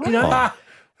 You know?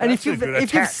 And if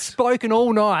you've spoken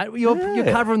all night, you're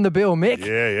covering the bill, Mick.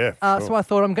 Yeah. So I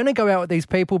thought, I'm going to go out with these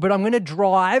people, but I'm going to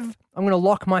drive. I'm going to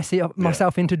lock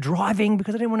myself into driving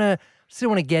because I still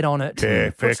want to get on it. Yeah,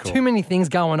 fair There's call. too many things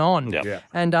going on. Yeah.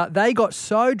 And they got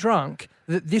so drunk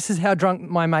that this is how drunk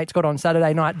my mates got on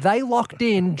Saturday night. They locked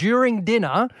in during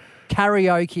dinner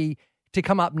karaoke to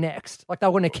come up next. Like they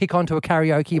were going to kick onto a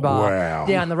karaoke bar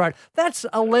down the road. That's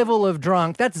a level of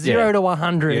drunk. That's 0 to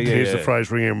 100. Here's the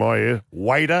phrase ringing in my ear.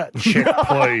 Waiter, check,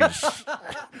 please.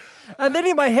 And then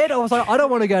in my head, I was like, I don't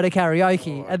want to go to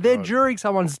karaoke. And then during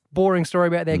someone's boring story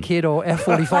about their kid or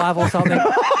F45 or something,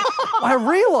 I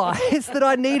realised that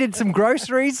I needed some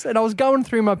groceries, and I was going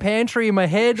through my pantry in my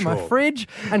head, my fridge,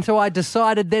 and so I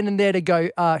decided then and there to go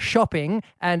shopping.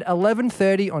 And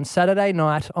 11:30 on Saturday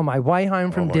night, on my way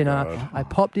home from dinner, I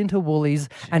popped into Woolies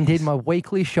and did my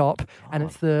weekly shop,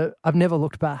 and I've never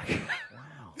looked back.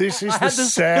 This is the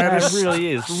saddest, it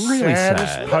really is. Really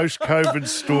saddest sad. post-COVID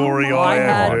story I have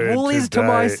had heard Woolies to today.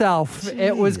 myself.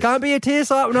 It can't be a tear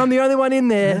sight when I'm the only one in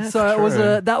there.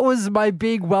 That was my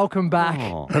big welcome back.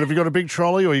 And have you got a big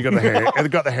trolley, or you got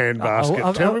the hand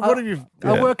basket? Tell me, what have you?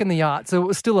 I work in the arts, so it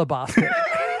was still a basket.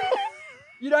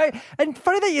 You know, and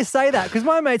funny that you say that because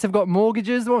my mates have got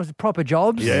mortgages, the ones with proper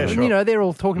jobs. Yeah, and, sure. you know, they're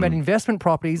all talking about investment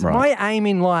properties. Right. My aim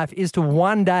in life is to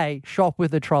one day shop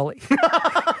with a trolley.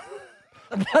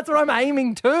 That's what I'm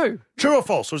aiming to. True or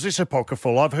false? Was this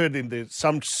apocryphal? I've heard in the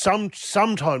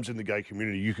sometimes in the gay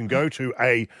community you can go to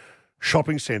a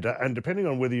shopping centre and depending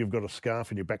on whether you've got a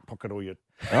scarf in your back pocket or you're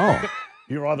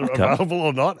either available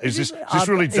or not. Is this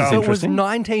really dumb? If it was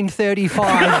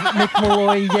 1935, Mick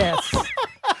Malloy, yes.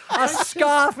 A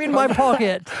scarf in my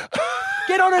pocket.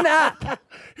 Get on an app.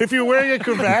 If you're wearing a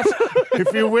cravat,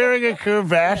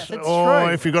 or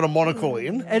true. if you've got a monocle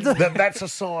in, that's a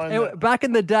sign. Back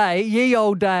in the day, ye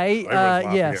old day, Everyone's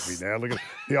laughing yes. at me now. Look at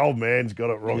the old man's got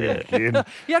it wrong again.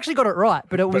 He actually got it right,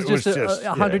 but it was just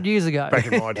 100 years ago. Back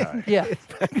in my day. Yeah.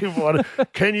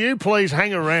 Can you please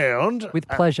hang around? With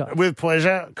pleasure.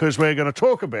 Because we're going to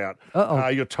talk about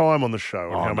your time on the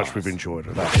show and how much we've enjoyed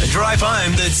it. A drive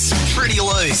home that's pretty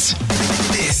loose.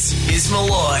 This is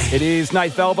Malloy. It is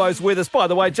Nate Valbo's with us. By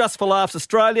the way, Just for Laughs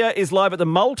Australia is live at the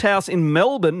Malthouse in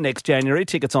Melbourne next January.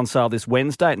 Tickets on sale this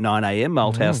Wednesday at 9 a.m.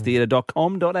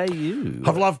 malthousetheatre.com.au.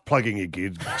 I've loved plugging your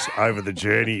gigs over the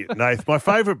journey, Nath. My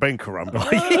favourite being Currumbin.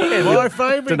 Yeah, My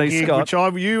favourite Denise gig,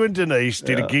 Scott. which you and Denise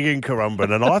did a gig in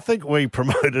Currumbin, and I think we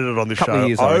promoted it on the Couple show of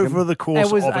years, I reckon. over the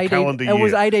course of a calendar year. It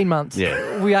was 18 months.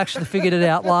 Yeah. We actually figured it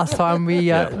out last time,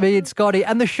 me and Scotty.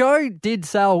 And the show did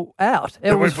sell out.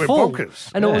 It was we're full.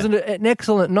 bonkers. And it was an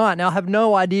excellent night. Now, I have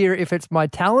no idea if it's my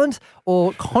talent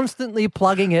or constantly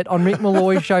plugging it on Mick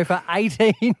Malloy's show for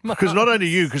 18 months. Because not only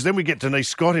you, because then we get Denise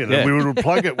Scott in and we would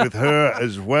plug it with her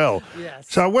as well. Yes.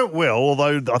 So it went well,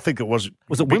 although I think it was it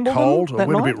a bit Wimbledon cold. It that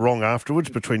went a night? bit wrong afterwards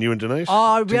between you and Denise.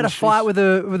 Oh, we had a fight with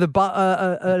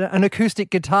an acoustic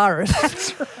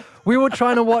guitarist. We were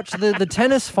trying to watch the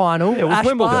tennis final, it was Ash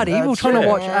Wimbledon. Barty. We were trying to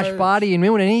watch Ash Barty in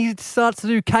Wimbledon, and he starts to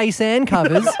do K-San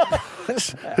covers.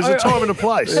 There's a time and a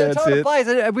place. There's a time and a place.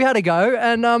 And we had a go,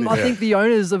 and I think the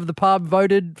owners of the pub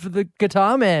voted for the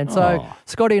guitar man. So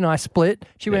Scotty and I split.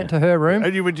 She went to her room.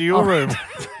 And you went to your room.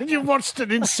 And you watched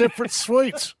it in separate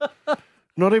suites.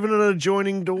 Not even an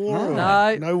adjoining door?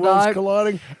 No worlds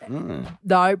colliding?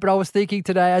 No, but I was thinking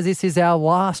today, as this is our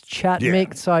last chat,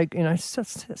 Mick, it's like, you know, it's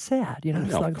just sad. You know,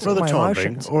 it's like for the my time being,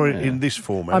 emotions. or in this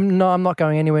format. I'm not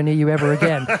going anywhere near you ever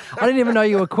again. I didn't even know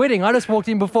you were quitting. I just walked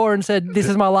in before and said, this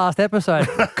is my last episode.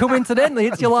 Coincidentally,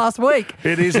 it's your last week.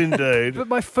 It is indeed. But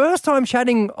my first time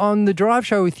chatting on the drive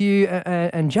show with you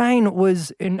and Jane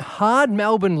was in hard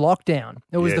Melbourne lockdown.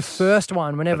 It was the first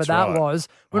one, whenever that was,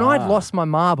 when I'd lost my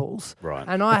marbles. Right.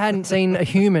 And I hadn't seen a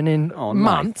human in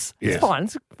months. Yes.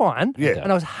 It's fine. Yeah.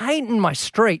 And I was hating my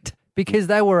street because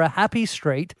they were a happy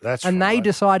street. That's and they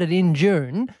decided in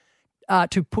June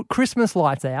to put Christmas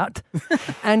lights out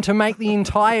and to make the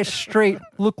entire street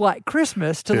look like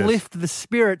Christmas to lift the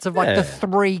spirits of the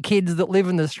 3 kids that live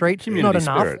in the street. Not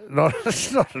enough.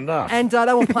 It's not enough. And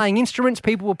they were playing instruments.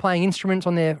 People were playing instruments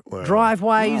on their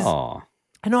driveways. Oh.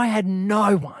 And I had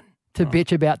no one to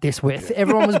bitch about this with.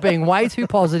 Everyone was being way too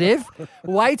positive,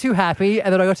 way too happy,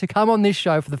 and then I got to come on this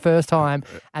show for the first time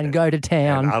and go to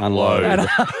town. And unload.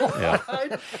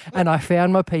 And I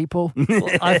found my people.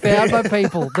 I found my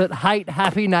people that hate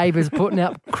happy neighbours putting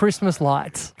out Christmas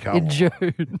lights in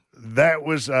June. That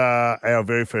was our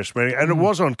very first meeting, and it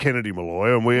was on Kennedy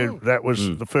Malloy, and that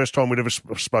was the first time we'd ever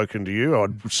spoken to you.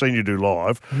 I'd seen you do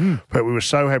live, but we were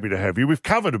so happy to have you. We've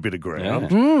covered a bit of ground.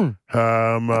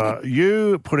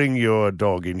 You putting your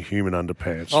dog in human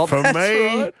underpants. For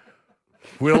me,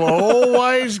 will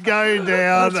always go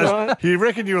down. You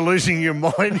reckon you were losing your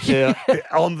mind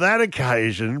on that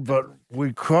occasion, but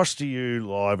we crossed to you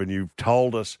live, and you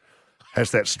told us.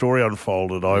 As that story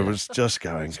unfolded, I was just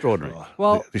going, extraordinary.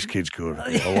 Well, this kid's good.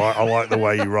 I like the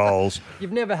way he rolls.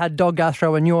 You've never had dog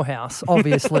gastro in your house,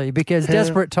 obviously, because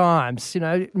desperate times, you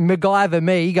know, MacGyver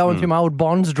me going through my old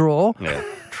bonds drawer,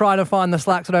 trying to find the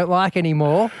slacks I don't like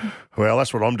anymore. Well,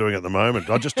 that's what I'm doing at the moment.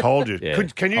 I just told you.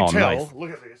 Can you tell? Nice.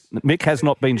 Look at this. Mick has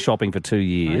not been shopping for 2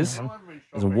 years.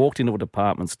 Hasn't walked into a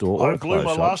department store or I a glued my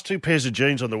clothes shop. last 2 pairs of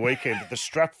jeans on the weekend. The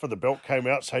strap for the belt came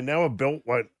out, so now a belt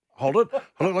won't hold it.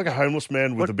 I look like a homeless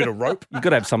man with a bit of rope. You've got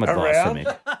to have some advice for me.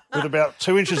 With about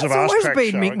 2 inches of That's arse always crack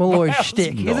been showing. Mick Malloy's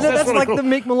shtick, isn't it? That's what I like call the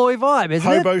Mick Malloy vibe,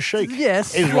 isn't it? Hobo chic.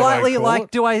 Yes, is what I slightly call like,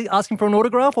 it. do I ask him for an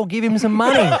autograph or give him some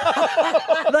money?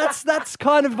 That's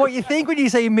kind of what you think when you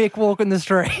see Mick walking the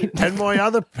street. And my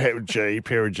other pair of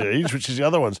jeans, which is the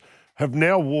other ones, have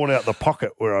now worn out the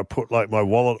pocket where I put like my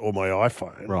wallet or my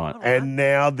iPhone. Right. And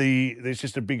now there's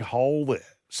just a big hole there.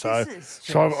 So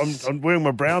I'm wearing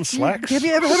my brown slacks. Have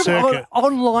you ever heard of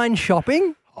online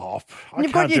shopping? Oh, I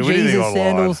You've can't got your do anything Jesus online.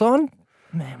 sandals on.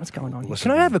 Man, what's going on here?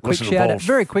 Can I have a quick shout out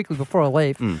very quickly before I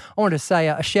leave? I want to say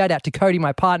a shout out to Cody,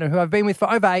 my partner, who I've been with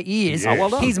for over 8 years. Yes. Oh, well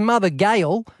done. His mother,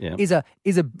 Gail, is a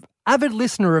avid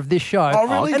listener of this show. Oh,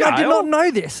 really? And I did not know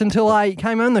this until I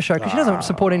came on the show because she doesn't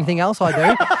support anything else I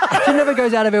do. She never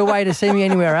goes out of her way to see me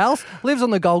anywhere else. Lives on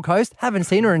the Gold Coast. Haven't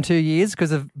seen her in 2 years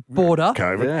because of border.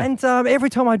 COVID. Yeah. And every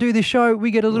time I do this show,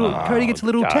 we get a little. Cody gets a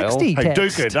little texty Hey,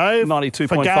 text. Duker, Dave.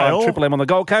 92.5 Triple M on the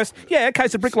Gold Coast. Yeah,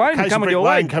 Case of Brick Lane coming your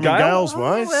way. Coming Gales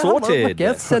way. Sorted.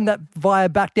 Yeah, send that via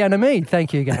back down to me.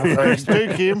 Thank you, Gail. Thanks,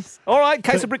 Duke, him. All right,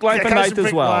 Case of Brick Lane for Nath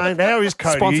as well. How is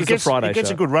Cody? Sponsors the Friday he gets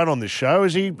show. a good run on this show.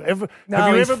 Has he ever? No,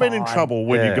 have you he's ever been in fine. trouble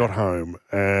when you got home?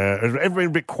 Have you ever been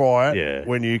a bit quiet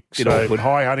when you say,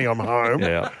 "Hi, honey, I'm home"?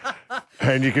 Yeah.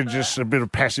 And you can just a bit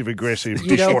of passive aggressive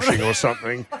You know- dishwashing or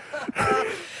something.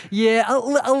 Yeah,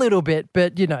 a little bit,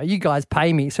 but you guys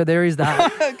pay me, so there is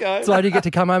that. Okay. So I do get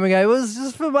to come home and go, well, it's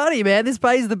just for money, man. This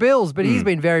pays the bills. But he's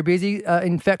been very busy,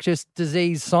 infectious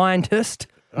disease scientist.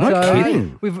 No so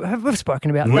kidding. We've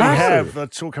spoken about We that. have.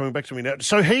 That's all coming back to me now.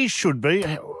 So he should be.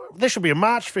 There should be a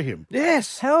march for him.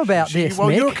 Yes. How about this, Well,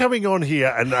 Mick? you're coming on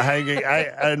here and hanging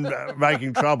and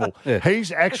making trouble. He's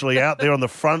actually out there on the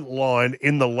front line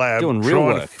in the lab Doing real trying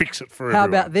work. to fix it for How everyone.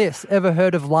 about this? Ever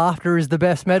heard of laughter is the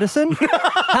best medicine?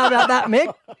 How about that,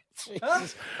 Mick?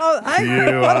 Oh, hey, You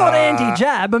I'm not are-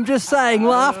 anti-jab. I'm just saying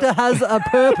laughter has a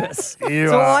purpose. You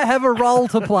so are- I have a role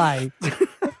to play.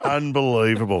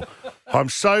 Unbelievable. I'm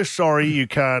so sorry you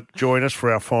can't join us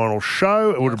for our final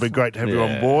show. It would have been great to have you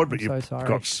on board, but I'm you've so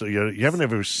sorry. got you haven't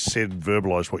ever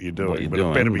verbalised what you're doing. you're but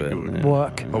doing, it better be but, good.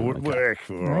 Work. I would work.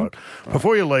 All right.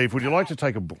 Before you leave, would you like to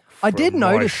take a book? I did from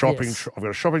my notice shopping. this. I've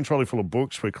got a shopping trolley full of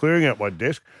books. We're clearing out my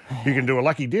desk. You can do a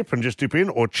lucky dip and just dip in,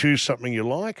 or choose something you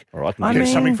like. All right. I Get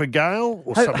mean- something for Gail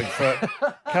or something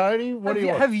for Cody. What do you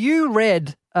want? Have you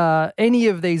read any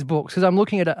of these books? Because I'm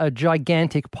looking at a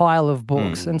gigantic pile of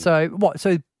books. And so what?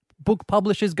 So book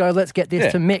publishers go, let's get this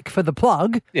Yeah. to Mick for the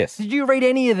plug. Yes. Did you read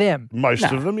any of them? Most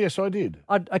of them, yes, I did.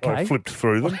 Okay. I flipped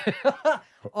through them.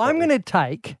 I'm going to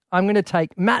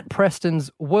take Matt Preston's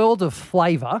World of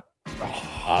Flavour.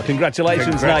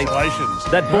 Congratulations, Nate. Congratulations.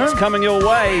 That book's coming your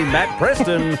way, Matt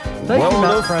Preston. Thank World you,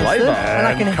 Matt of Preston. Flavour. And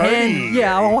I can Cody.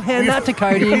 I'll hand that to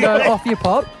Cody and go off your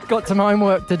pop. Got some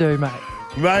homework to do, mate.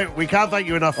 Mate, we can't thank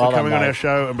you enough for Well done, coming on mate. our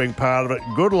show and being part of it.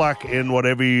 Good luck in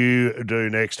whatever you do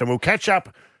next. And we'll catch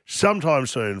up sometime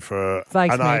soon for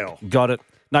Thanks, an Mick. ale. Got it.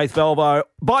 Nath Valvo.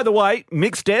 By the way,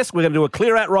 Mick's desk, we're going to do a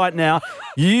clear out right now.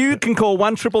 You can call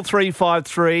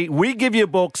 133353. We give you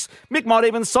books. Mick might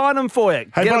even sign them for you.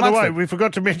 Hey, Get by the amongst way, them. we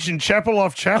forgot to mention Chapel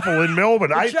Off Chapel in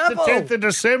Melbourne, 8th to Chapel. 10th of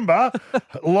December,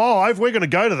 live. We're going to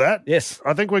go to that. Yes.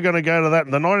 I think we're going to go to that.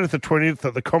 And the 19th to 20th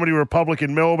at the Comedy Republic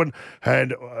in Melbourne.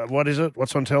 And what is it?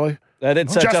 What's on telly?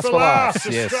 It's Just for Laughs.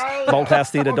 Yes. Australia. What could go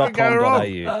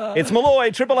Bolthousetheatre.com.au. It's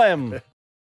Malloy, Triple M.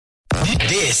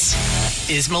 This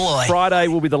is Malloy. Friday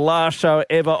will be the last show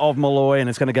ever of Malloy, and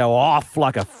it's going to go off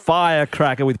like a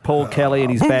firecracker with Paul Kelly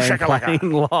and his boom band shakalaka.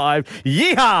 playing live.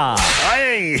 Yeehaw!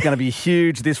 Hey! It's going to be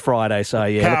huge this Friday, so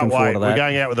yeah, Can't looking forward wait. to We're that.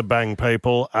 going out with a bang,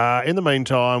 people. In the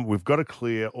meantime, we've got to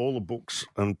clear all the books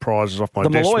and prizes off my The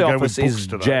desk. Malloy We're going office with books is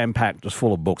today. jam-packed, just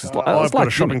full of books. It's like, I've it's got like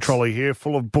a shopping gimmicks. trolley here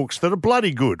full of books that are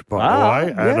bloody good, by the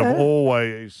way, and yeah. have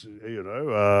always,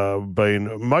 been,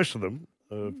 most of them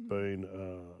have been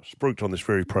spruiked on this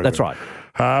very program. That's right.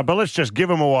 But let's just give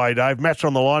them away, Dave. Matt's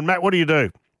on the line. Matt, what do you do?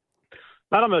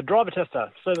 Mate, I'm a driver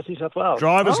tester, Service New South Wales.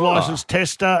 Driver's license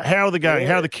tester. How are they going? Yeah.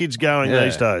 How are the kids going Yeah.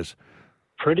 these days?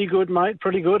 Pretty good, mate.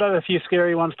 Pretty good. I have a few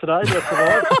scary ones today, but I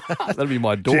survived. That'll be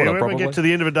my Do you daughter, ever probably. get to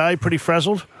the end of a day pretty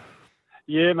frazzled?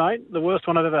 Yeah, mate. The worst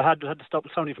one I've ever had to stop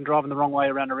somebody from driving the wrong way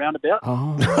around a roundabout.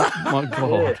 Oh, my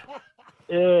God.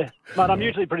 Yeah. Mate, I'm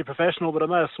usually pretty professional, but I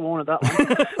may have sworn at that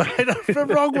one.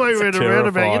 The wrong way around a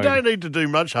roundabout. You terrifying. don't need to do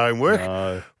much homework.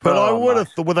 No. But I Oh, would mate. have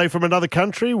thought, were they from another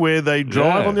country where they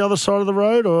drive Yeah. on the other side of the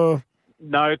road? Or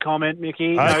No comment,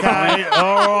 Mickey. No Okay, comment.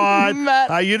 all right.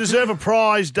 Matt. Hey, you deserve a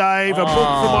prize, Dave. A book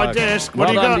from my desk. What well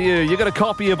do you done got? to you. You got a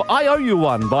copy of I Owe You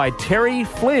One by Terry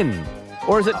Flynn.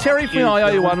 Or is it Terry Flynn, I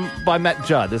Owe You One by Matt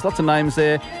Judd? There's lots of names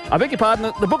there. I beg your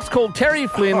pardon. The book's called Terry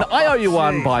Flynn, I Owe You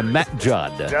One by Matt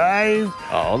Judd. Dave.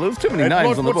 Oh, there's too many And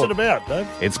names on the what's book. it about, Dave?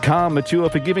 It's calm, mature,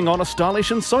 forgiving, honest, stylish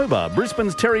and sober.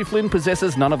 Brisbane's Terry Flynn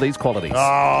possesses none of these qualities.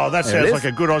 Oh, that There it sounds is.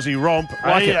 like a good Aussie romp.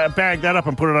 Like Hey, it. bag that up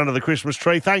and put it under the Christmas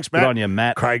tree. Thanks, Matt. Good on you,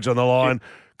 Matt. Craig's on the line.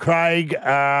 Craig,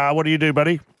 what do you do,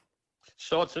 buddy?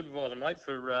 Site supervisor, mate,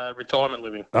 for retirement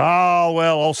living. Oh,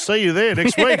 well, I'll see you there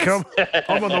next week.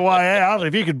 I'm on the way out.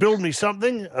 If you could build me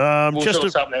something. We'll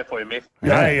sort something out for you, Mick.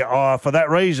 Hey, for that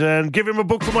reason, give him a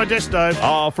book for my desk, Dave.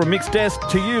 Oh, from Mick's desk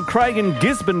to you, Craig in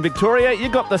Gisborne, Victoria, you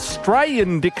got the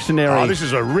Australian Dictionary. Oh, this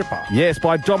is a ripper. Yes,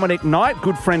 by Dominic Knight,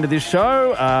 good friend of this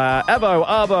show. Avo,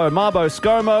 Arvo, Marbo,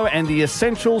 ScoMo, and the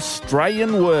Essential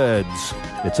Australian Words.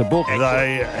 It's a book.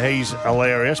 He's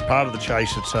hilarious, part of the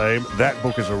Chaser team. That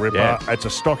book is a ripper. Yeah. It's a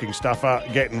stocking stuffer.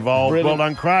 Get involved. Brilliant. Well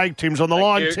done, Craig. Tim's on the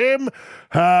line. you. Tim,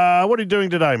 what are you doing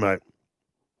today, mate?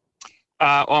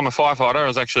 I'm a firefighter. I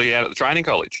was actually out at the training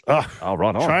college. Oh,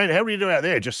 right on. How do you do out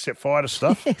there? Just set fire to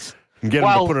stuff? Yes. And get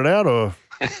them to put it out, or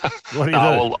what do you do?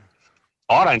 Well,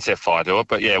 I don't set fire to it,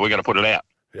 but yeah, we're going to put it out.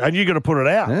 And you got to put it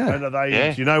out. Yeah. And do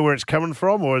Yeah. you know where it's coming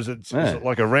from, or is it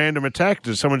like a random attack?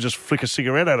 Does someone just flick a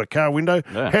cigarette out a car window?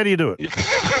 Yeah. How do you do it?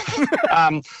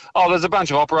 There's a bunch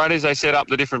of operators. They set up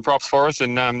the different props for us,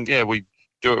 and we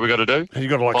do what we got to do. You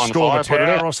got to Climb the storm a fire, put it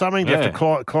tower out. or something? Do you have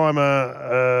to climb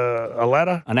a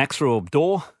ladder? An axe through a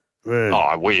door. Yeah. Oh,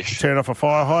 I wish. Turn off a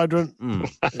fire hydrant? Pose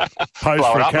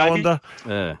Blow for it a up, calendar?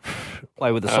 Yeah.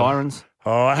 Play with the sirens.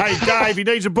 Oh, hey, Dave, he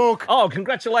needs a book. Oh,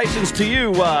 congratulations to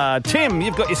you, Tim.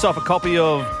 You've got yourself a copy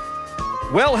of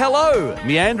Well, Hello,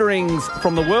 Meanderings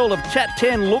from the World of Chat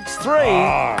 10 Looks 3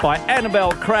 by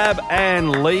Annabelle Crabb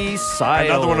and Lee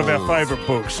Sales. Another one of our favourite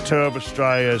books, two of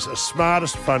Australia's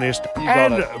smartest, funniest,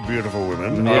 got and beautiful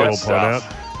women, Yeah, I will point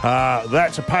stuff. out.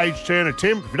 That's a page turner,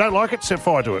 Tim. If you don't like it, set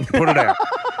fire to it. Put it out.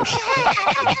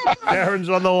 Darren's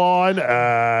on the line.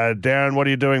 Darren, what are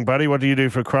you doing, buddy? What do you do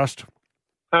for a crust?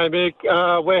 Hey, Mick,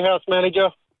 warehouse manager.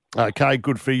 Okay,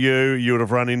 good for you. You would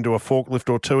have run into a forklift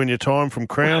or two in your time from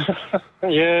Crown.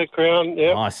 Yeah, Crown,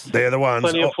 yep. Nice. They're the ones.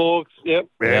 Plenty of forks, yep.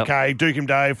 Yeah, okay, Duke him,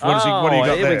 Dave. What do you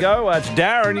got here there? we go. It's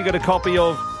Darren. You got a copy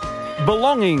of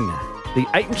Belonging, the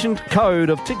Ancient Code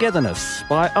of Togetherness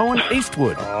by Owen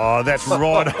Eastwood. Oh, that's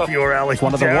right up your alley. It's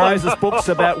one of the Darren. wisest books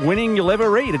about winning you'll ever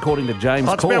read, according to James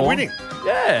Oh, it's Call. about winning.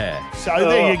 Yeah. So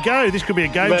there you go. This could be a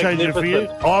game changer for you.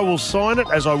 I will sign it,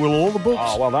 as I will all the books.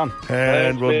 Oh, well done. And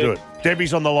Thanks, we'll Mick. do it.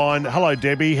 Debbie's on the line. Hello,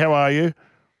 Debbie. How are you?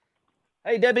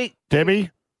 Hey, Debbie.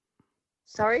 Debbie?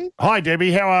 Sorry? Hi,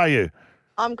 Debbie. How are you?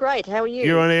 I'm great. How are you?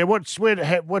 You're on air.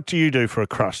 What do you do for a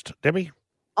crust, Debbie?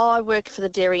 I work for the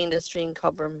dairy industry in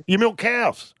Cobram. You milk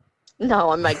cows. No,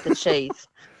 I make the cheese.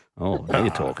 Oh, now you're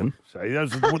talking. So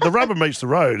the rubber meets the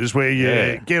road is where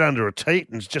you get under a teat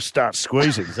and just start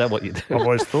squeezing. Is that what you do? I've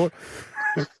always thought.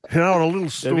 On a little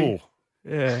stool. Debbie?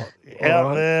 Yeah. Out All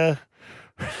right. there.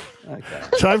 Okay.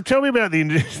 So tell me about the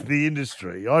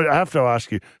industry. I have to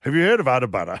ask you, have you heard of udder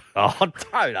butter? Oh,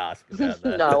 don't ask about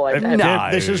that. No, I don't. No.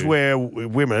 This is where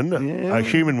women,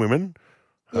 human women,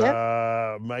 Yep.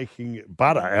 are making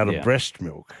butter out of breast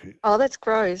milk. Oh, that's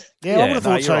gross. Yeah, I would have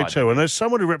thought you're so right. too. And as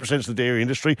someone who represents the dairy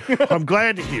industry, I'm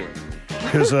glad to hear it.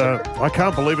 Because I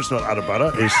can't believe it's not udder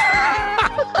butter. It's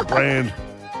a brand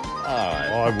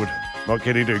I would not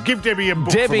get into. Give Debbie a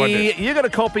book for my Debbie, desk. you got a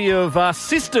copy of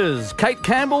Sisters, Kate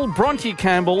Campbell, Bronte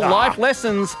Campbell, Life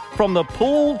Lessons from the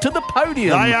Pool to the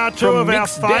Podium. They are two from of our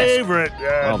Mick's desk. favourite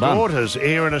Well done. daughters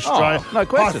here in Australia. Oh, no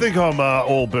question. I think I'm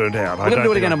all burnt out. We're going to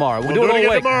do it again tomorrow. We'll do it all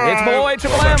week. It's Malloy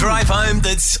Triple M. Drive home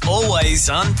that's always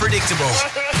unpredictable.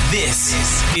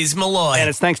 This is Malloy. And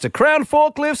it's thanks to Crown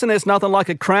Forklifts, and there's nothing like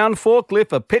a Crown forklift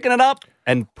for picking it up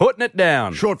and putting it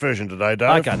down. Short version today,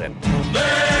 Dave. Okay, then.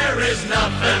 There is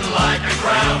nothing like a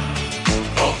crown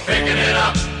for picking it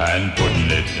up and putting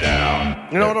it down.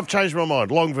 You know what? I've changed my mind.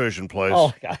 Long version, please.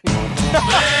 Oh, okay.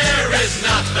 There is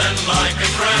nothing like a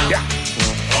crown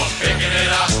for picking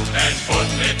it up and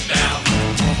putting it down.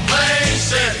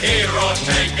 Place it here or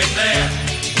take it there.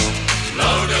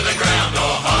 Low to the ground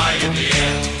or high in the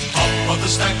air. Top of the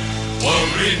stack,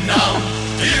 worry now.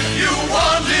 If you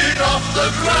want it off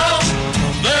the ground,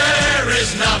 there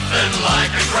is nothing like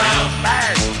a crown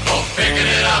for picking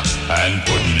it up and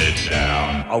putting it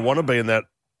down. I want to be in that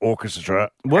orchestra.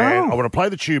 Wow. And I want to play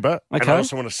the tuba. And Okay. I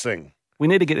also want to sing. We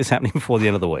need to get this happening before the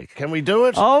end of the week. Can we do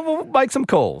it? Oh, we'll make some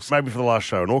calls. Maybe for the last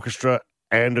show. An orchestra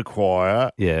and a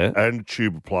choir. Yeah. And a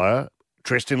tuba player.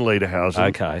 Dressed in Lederhausen.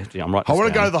 Okay. Yeah, I'm right. I want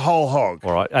to go the whole hog.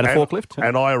 All right. And a forklift?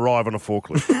 And I arrive on a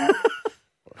forklift.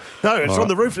 No, it's All on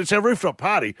the roof. It's our rooftop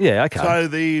party. Yeah, okay. So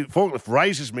the forklift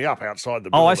raises me up outside the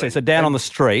building. Oh, I see. So down on the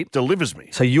street. Delivers me.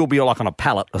 So you'll be like on a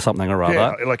pallet or something or other.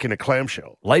 Yeah, like in a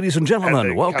clamshell. Ladies and And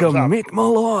gentlemen, it welcome comes up. Mick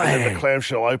Malloy. And then the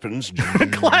clamshell opens.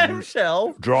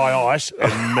 Clamshell? Dry ice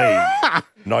and me.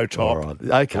 no top, All right.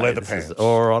 Okay. leather pants.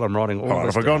 All right, I'm writing all All right,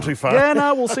 this have I gone down. too far? Yeah,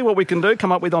 no, we'll see what we can do.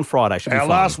 Come up with on Friday. Should be Our fun.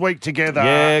 last week together,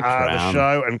 Yeah, the Crown.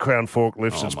 show and Crown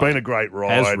Forklifts. Oh, It's mate. been a great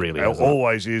ride. Has really, It hasn't it?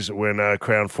 always is when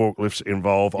Crown Forklifts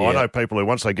involve. I Yeah. know people who,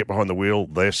 once they get behind the wheel,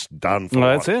 they're done for No,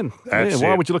 life. that's it. That's Yeah,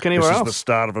 why it. would you look anywhere This else? is the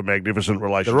start of a magnificent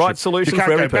relationship. The right solution You can't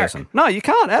for every go back. person. No, you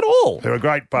can't at all. They're a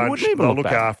great bunch. wouldn't even They'll look look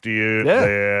back. after you. Yeah.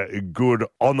 They're good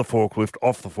on the forklift,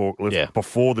 off the forklift,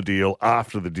 before the deal,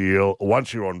 after the deal.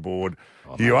 Once you're on board,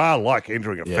 you are like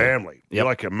entering a family. You're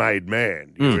like a made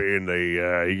man. You're in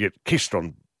the. You get kissed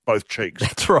on both cheeks.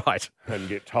 That's right. And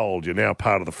get told you're now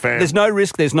part of the family. There's no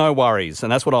risk, there's no worries,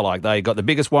 and that's what I like. They got the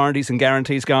biggest warranties and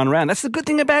guarantees going around. That's the good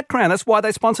thing about Crown. That's why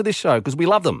they sponsor this show, because we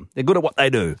love them. They're good at what they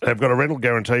do. They've got a rental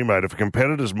guarantee, mate. If a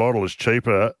competitor's model is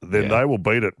cheaper, then they will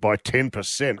beat it by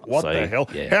 10%. What See? the hell?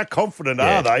 Yeah. How confident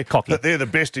Yeah, are they cocky. that they're the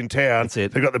best in town? That's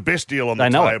it. They've got the best deal on They the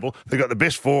know it. table. They've got the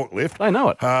best forklift. They know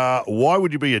it. Why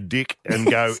would you be a dick and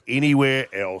go anywhere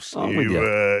else? I'm with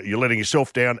you. You're letting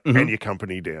yourself down and your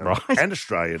company down. Right. And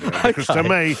Australia down. Because to Okay.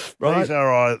 me, Right. these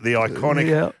are the iconic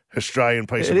Yeah. Australian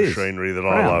piece It of is. machinery that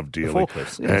Crown, I love the dearly.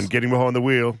 forklifts, yes. And getting behind the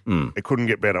wheel, it couldn't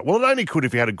get better. Well, it only could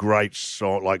if you had a great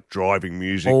song, like driving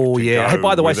music. Oh, to yeah. go Hey,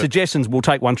 by the way, with it. suggestions, we'll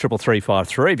take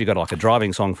 13353 if you've got like a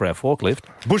driving song for our forklift.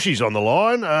 Bushy's on the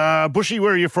line. Bushy,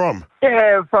 where are you from?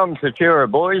 Yeah, from Tatura,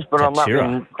 boys, but I'm Tatura. up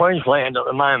in Queensland at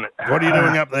the moment. What are you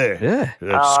doing up there?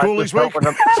 Yeah. School just this week?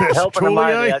 helping a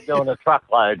mate out doing a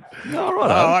truckload. All All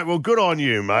right, well, good on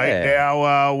you, mate. Yeah.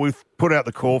 Now, we've put out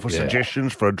the call for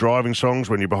suggestions for driving songs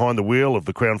when you're behind the wheel of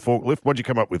the Crown Forklift. What'd you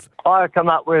come up with? I come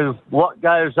up with What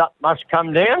Goes Up Must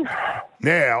Come Down.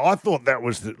 Now, I thought that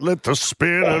was Let the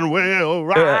Spinning Wheel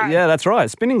Ride. Yeah, that's right.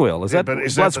 Spinning Wheel. Is Yeah, that but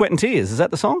is Blood, that the- Sweat and Tears? Is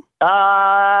that the song?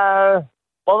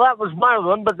 Well, that was one of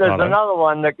them, but there's Righto. another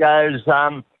one that goes,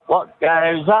 What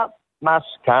goes up must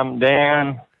come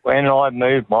down. When I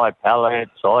move my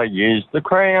pallets, I use the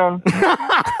Crown.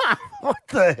 What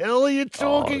the hell are you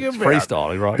talking about?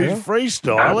 Freestyling, right? He's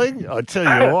freestyling? I tell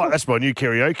you what, that's my new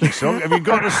karaoke song. Have you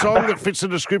got a song that fits the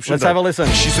description? Let's have a listen.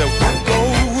 She said, "What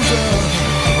goes up?"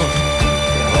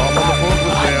 I'm on the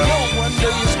forklift now. One day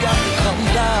it's got to come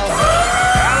down.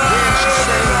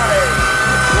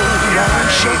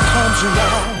 She comes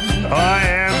around. I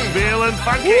am feeling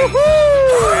funky.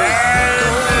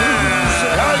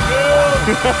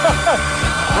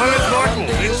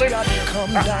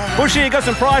 Bushy, you got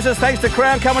some prizes thanks to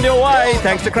Crown coming your way.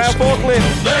 Thanks to Crown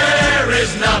Forklift. There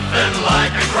is nothing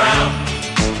like a crown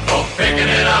for picking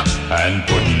it up and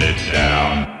putting it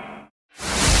down.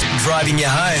 Driving you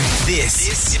home,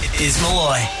 this is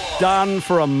Malloy. Done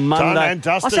for a Monday. Done and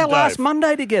dusted, That's our last Dave.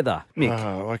 Monday together, Mick.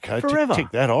 Oh, okay. Forever. Tick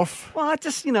that off. Well,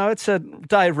 it's a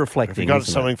day of reflecting. Have you got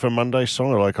isn't something for Monday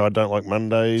song? Like, I don't like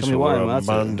Mondays. Tell me or why. a That's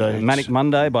a Monday. Manic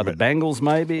Monday by the Bangles,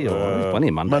 maybe, or there's plenty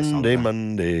of Monday songs.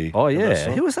 Monday. Oh That yeah,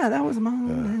 song? who was that? That was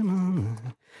Monday.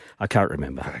 I can't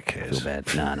remember. Who cares? I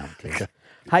feel bad. No. Who cares?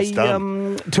 Hey,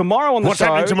 done. tomorrow on the What's show,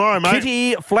 happening tomorrow, mate?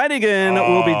 Kitty Flanagan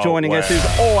will be joining us, who's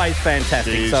always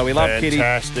fantastic. She's so we love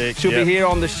fantastic, Kitty. She'll yep. be here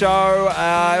on the show.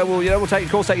 We'll take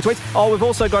your calls, take your tweets. Oh, we've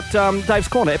also got Dave's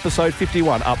Corner, episode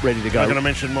 51, up ready to You're go. not going to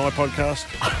mention my podcast?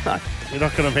 You're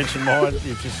not going to mention mine?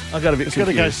 I got a bit It's got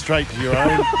to go confused. straight to your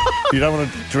own. You don't want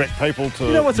to direct people to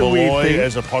You know what's a weird Malloy thing?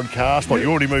 as a podcast. What, you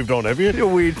already moved on, have you? The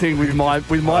weird thing with my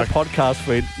podcast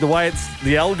feed, the way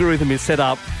the algorithm is set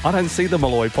up, I don't see the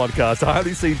Malloy podcast. I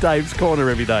only see Dave's Corner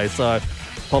every day. So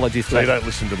apologies to So you that. don't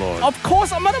listen to mine. Of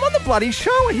course, I'm on the bloody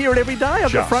show. I hear it every day on the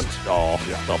Just. front. Oh,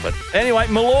 stop it. Anyway,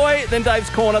 Malloy, then Dave's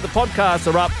Corner. The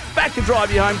podcasts are up. Back to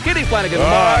drive you home. Kitty Flanagan.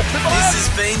 Tomorrow. This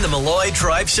has been the Malloy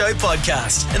Drive Show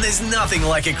podcast, and there's nothing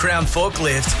like a Crown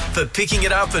Forklift for picking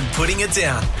it up and putting it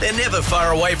down. They're never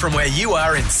far away from where you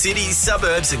are in cities,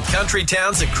 suburbs, and country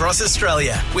towns across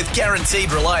Australia, with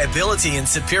guaranteed reliability and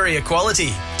superior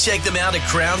quality. Check them out at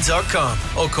crown.com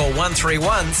or call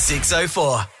 131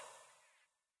 604.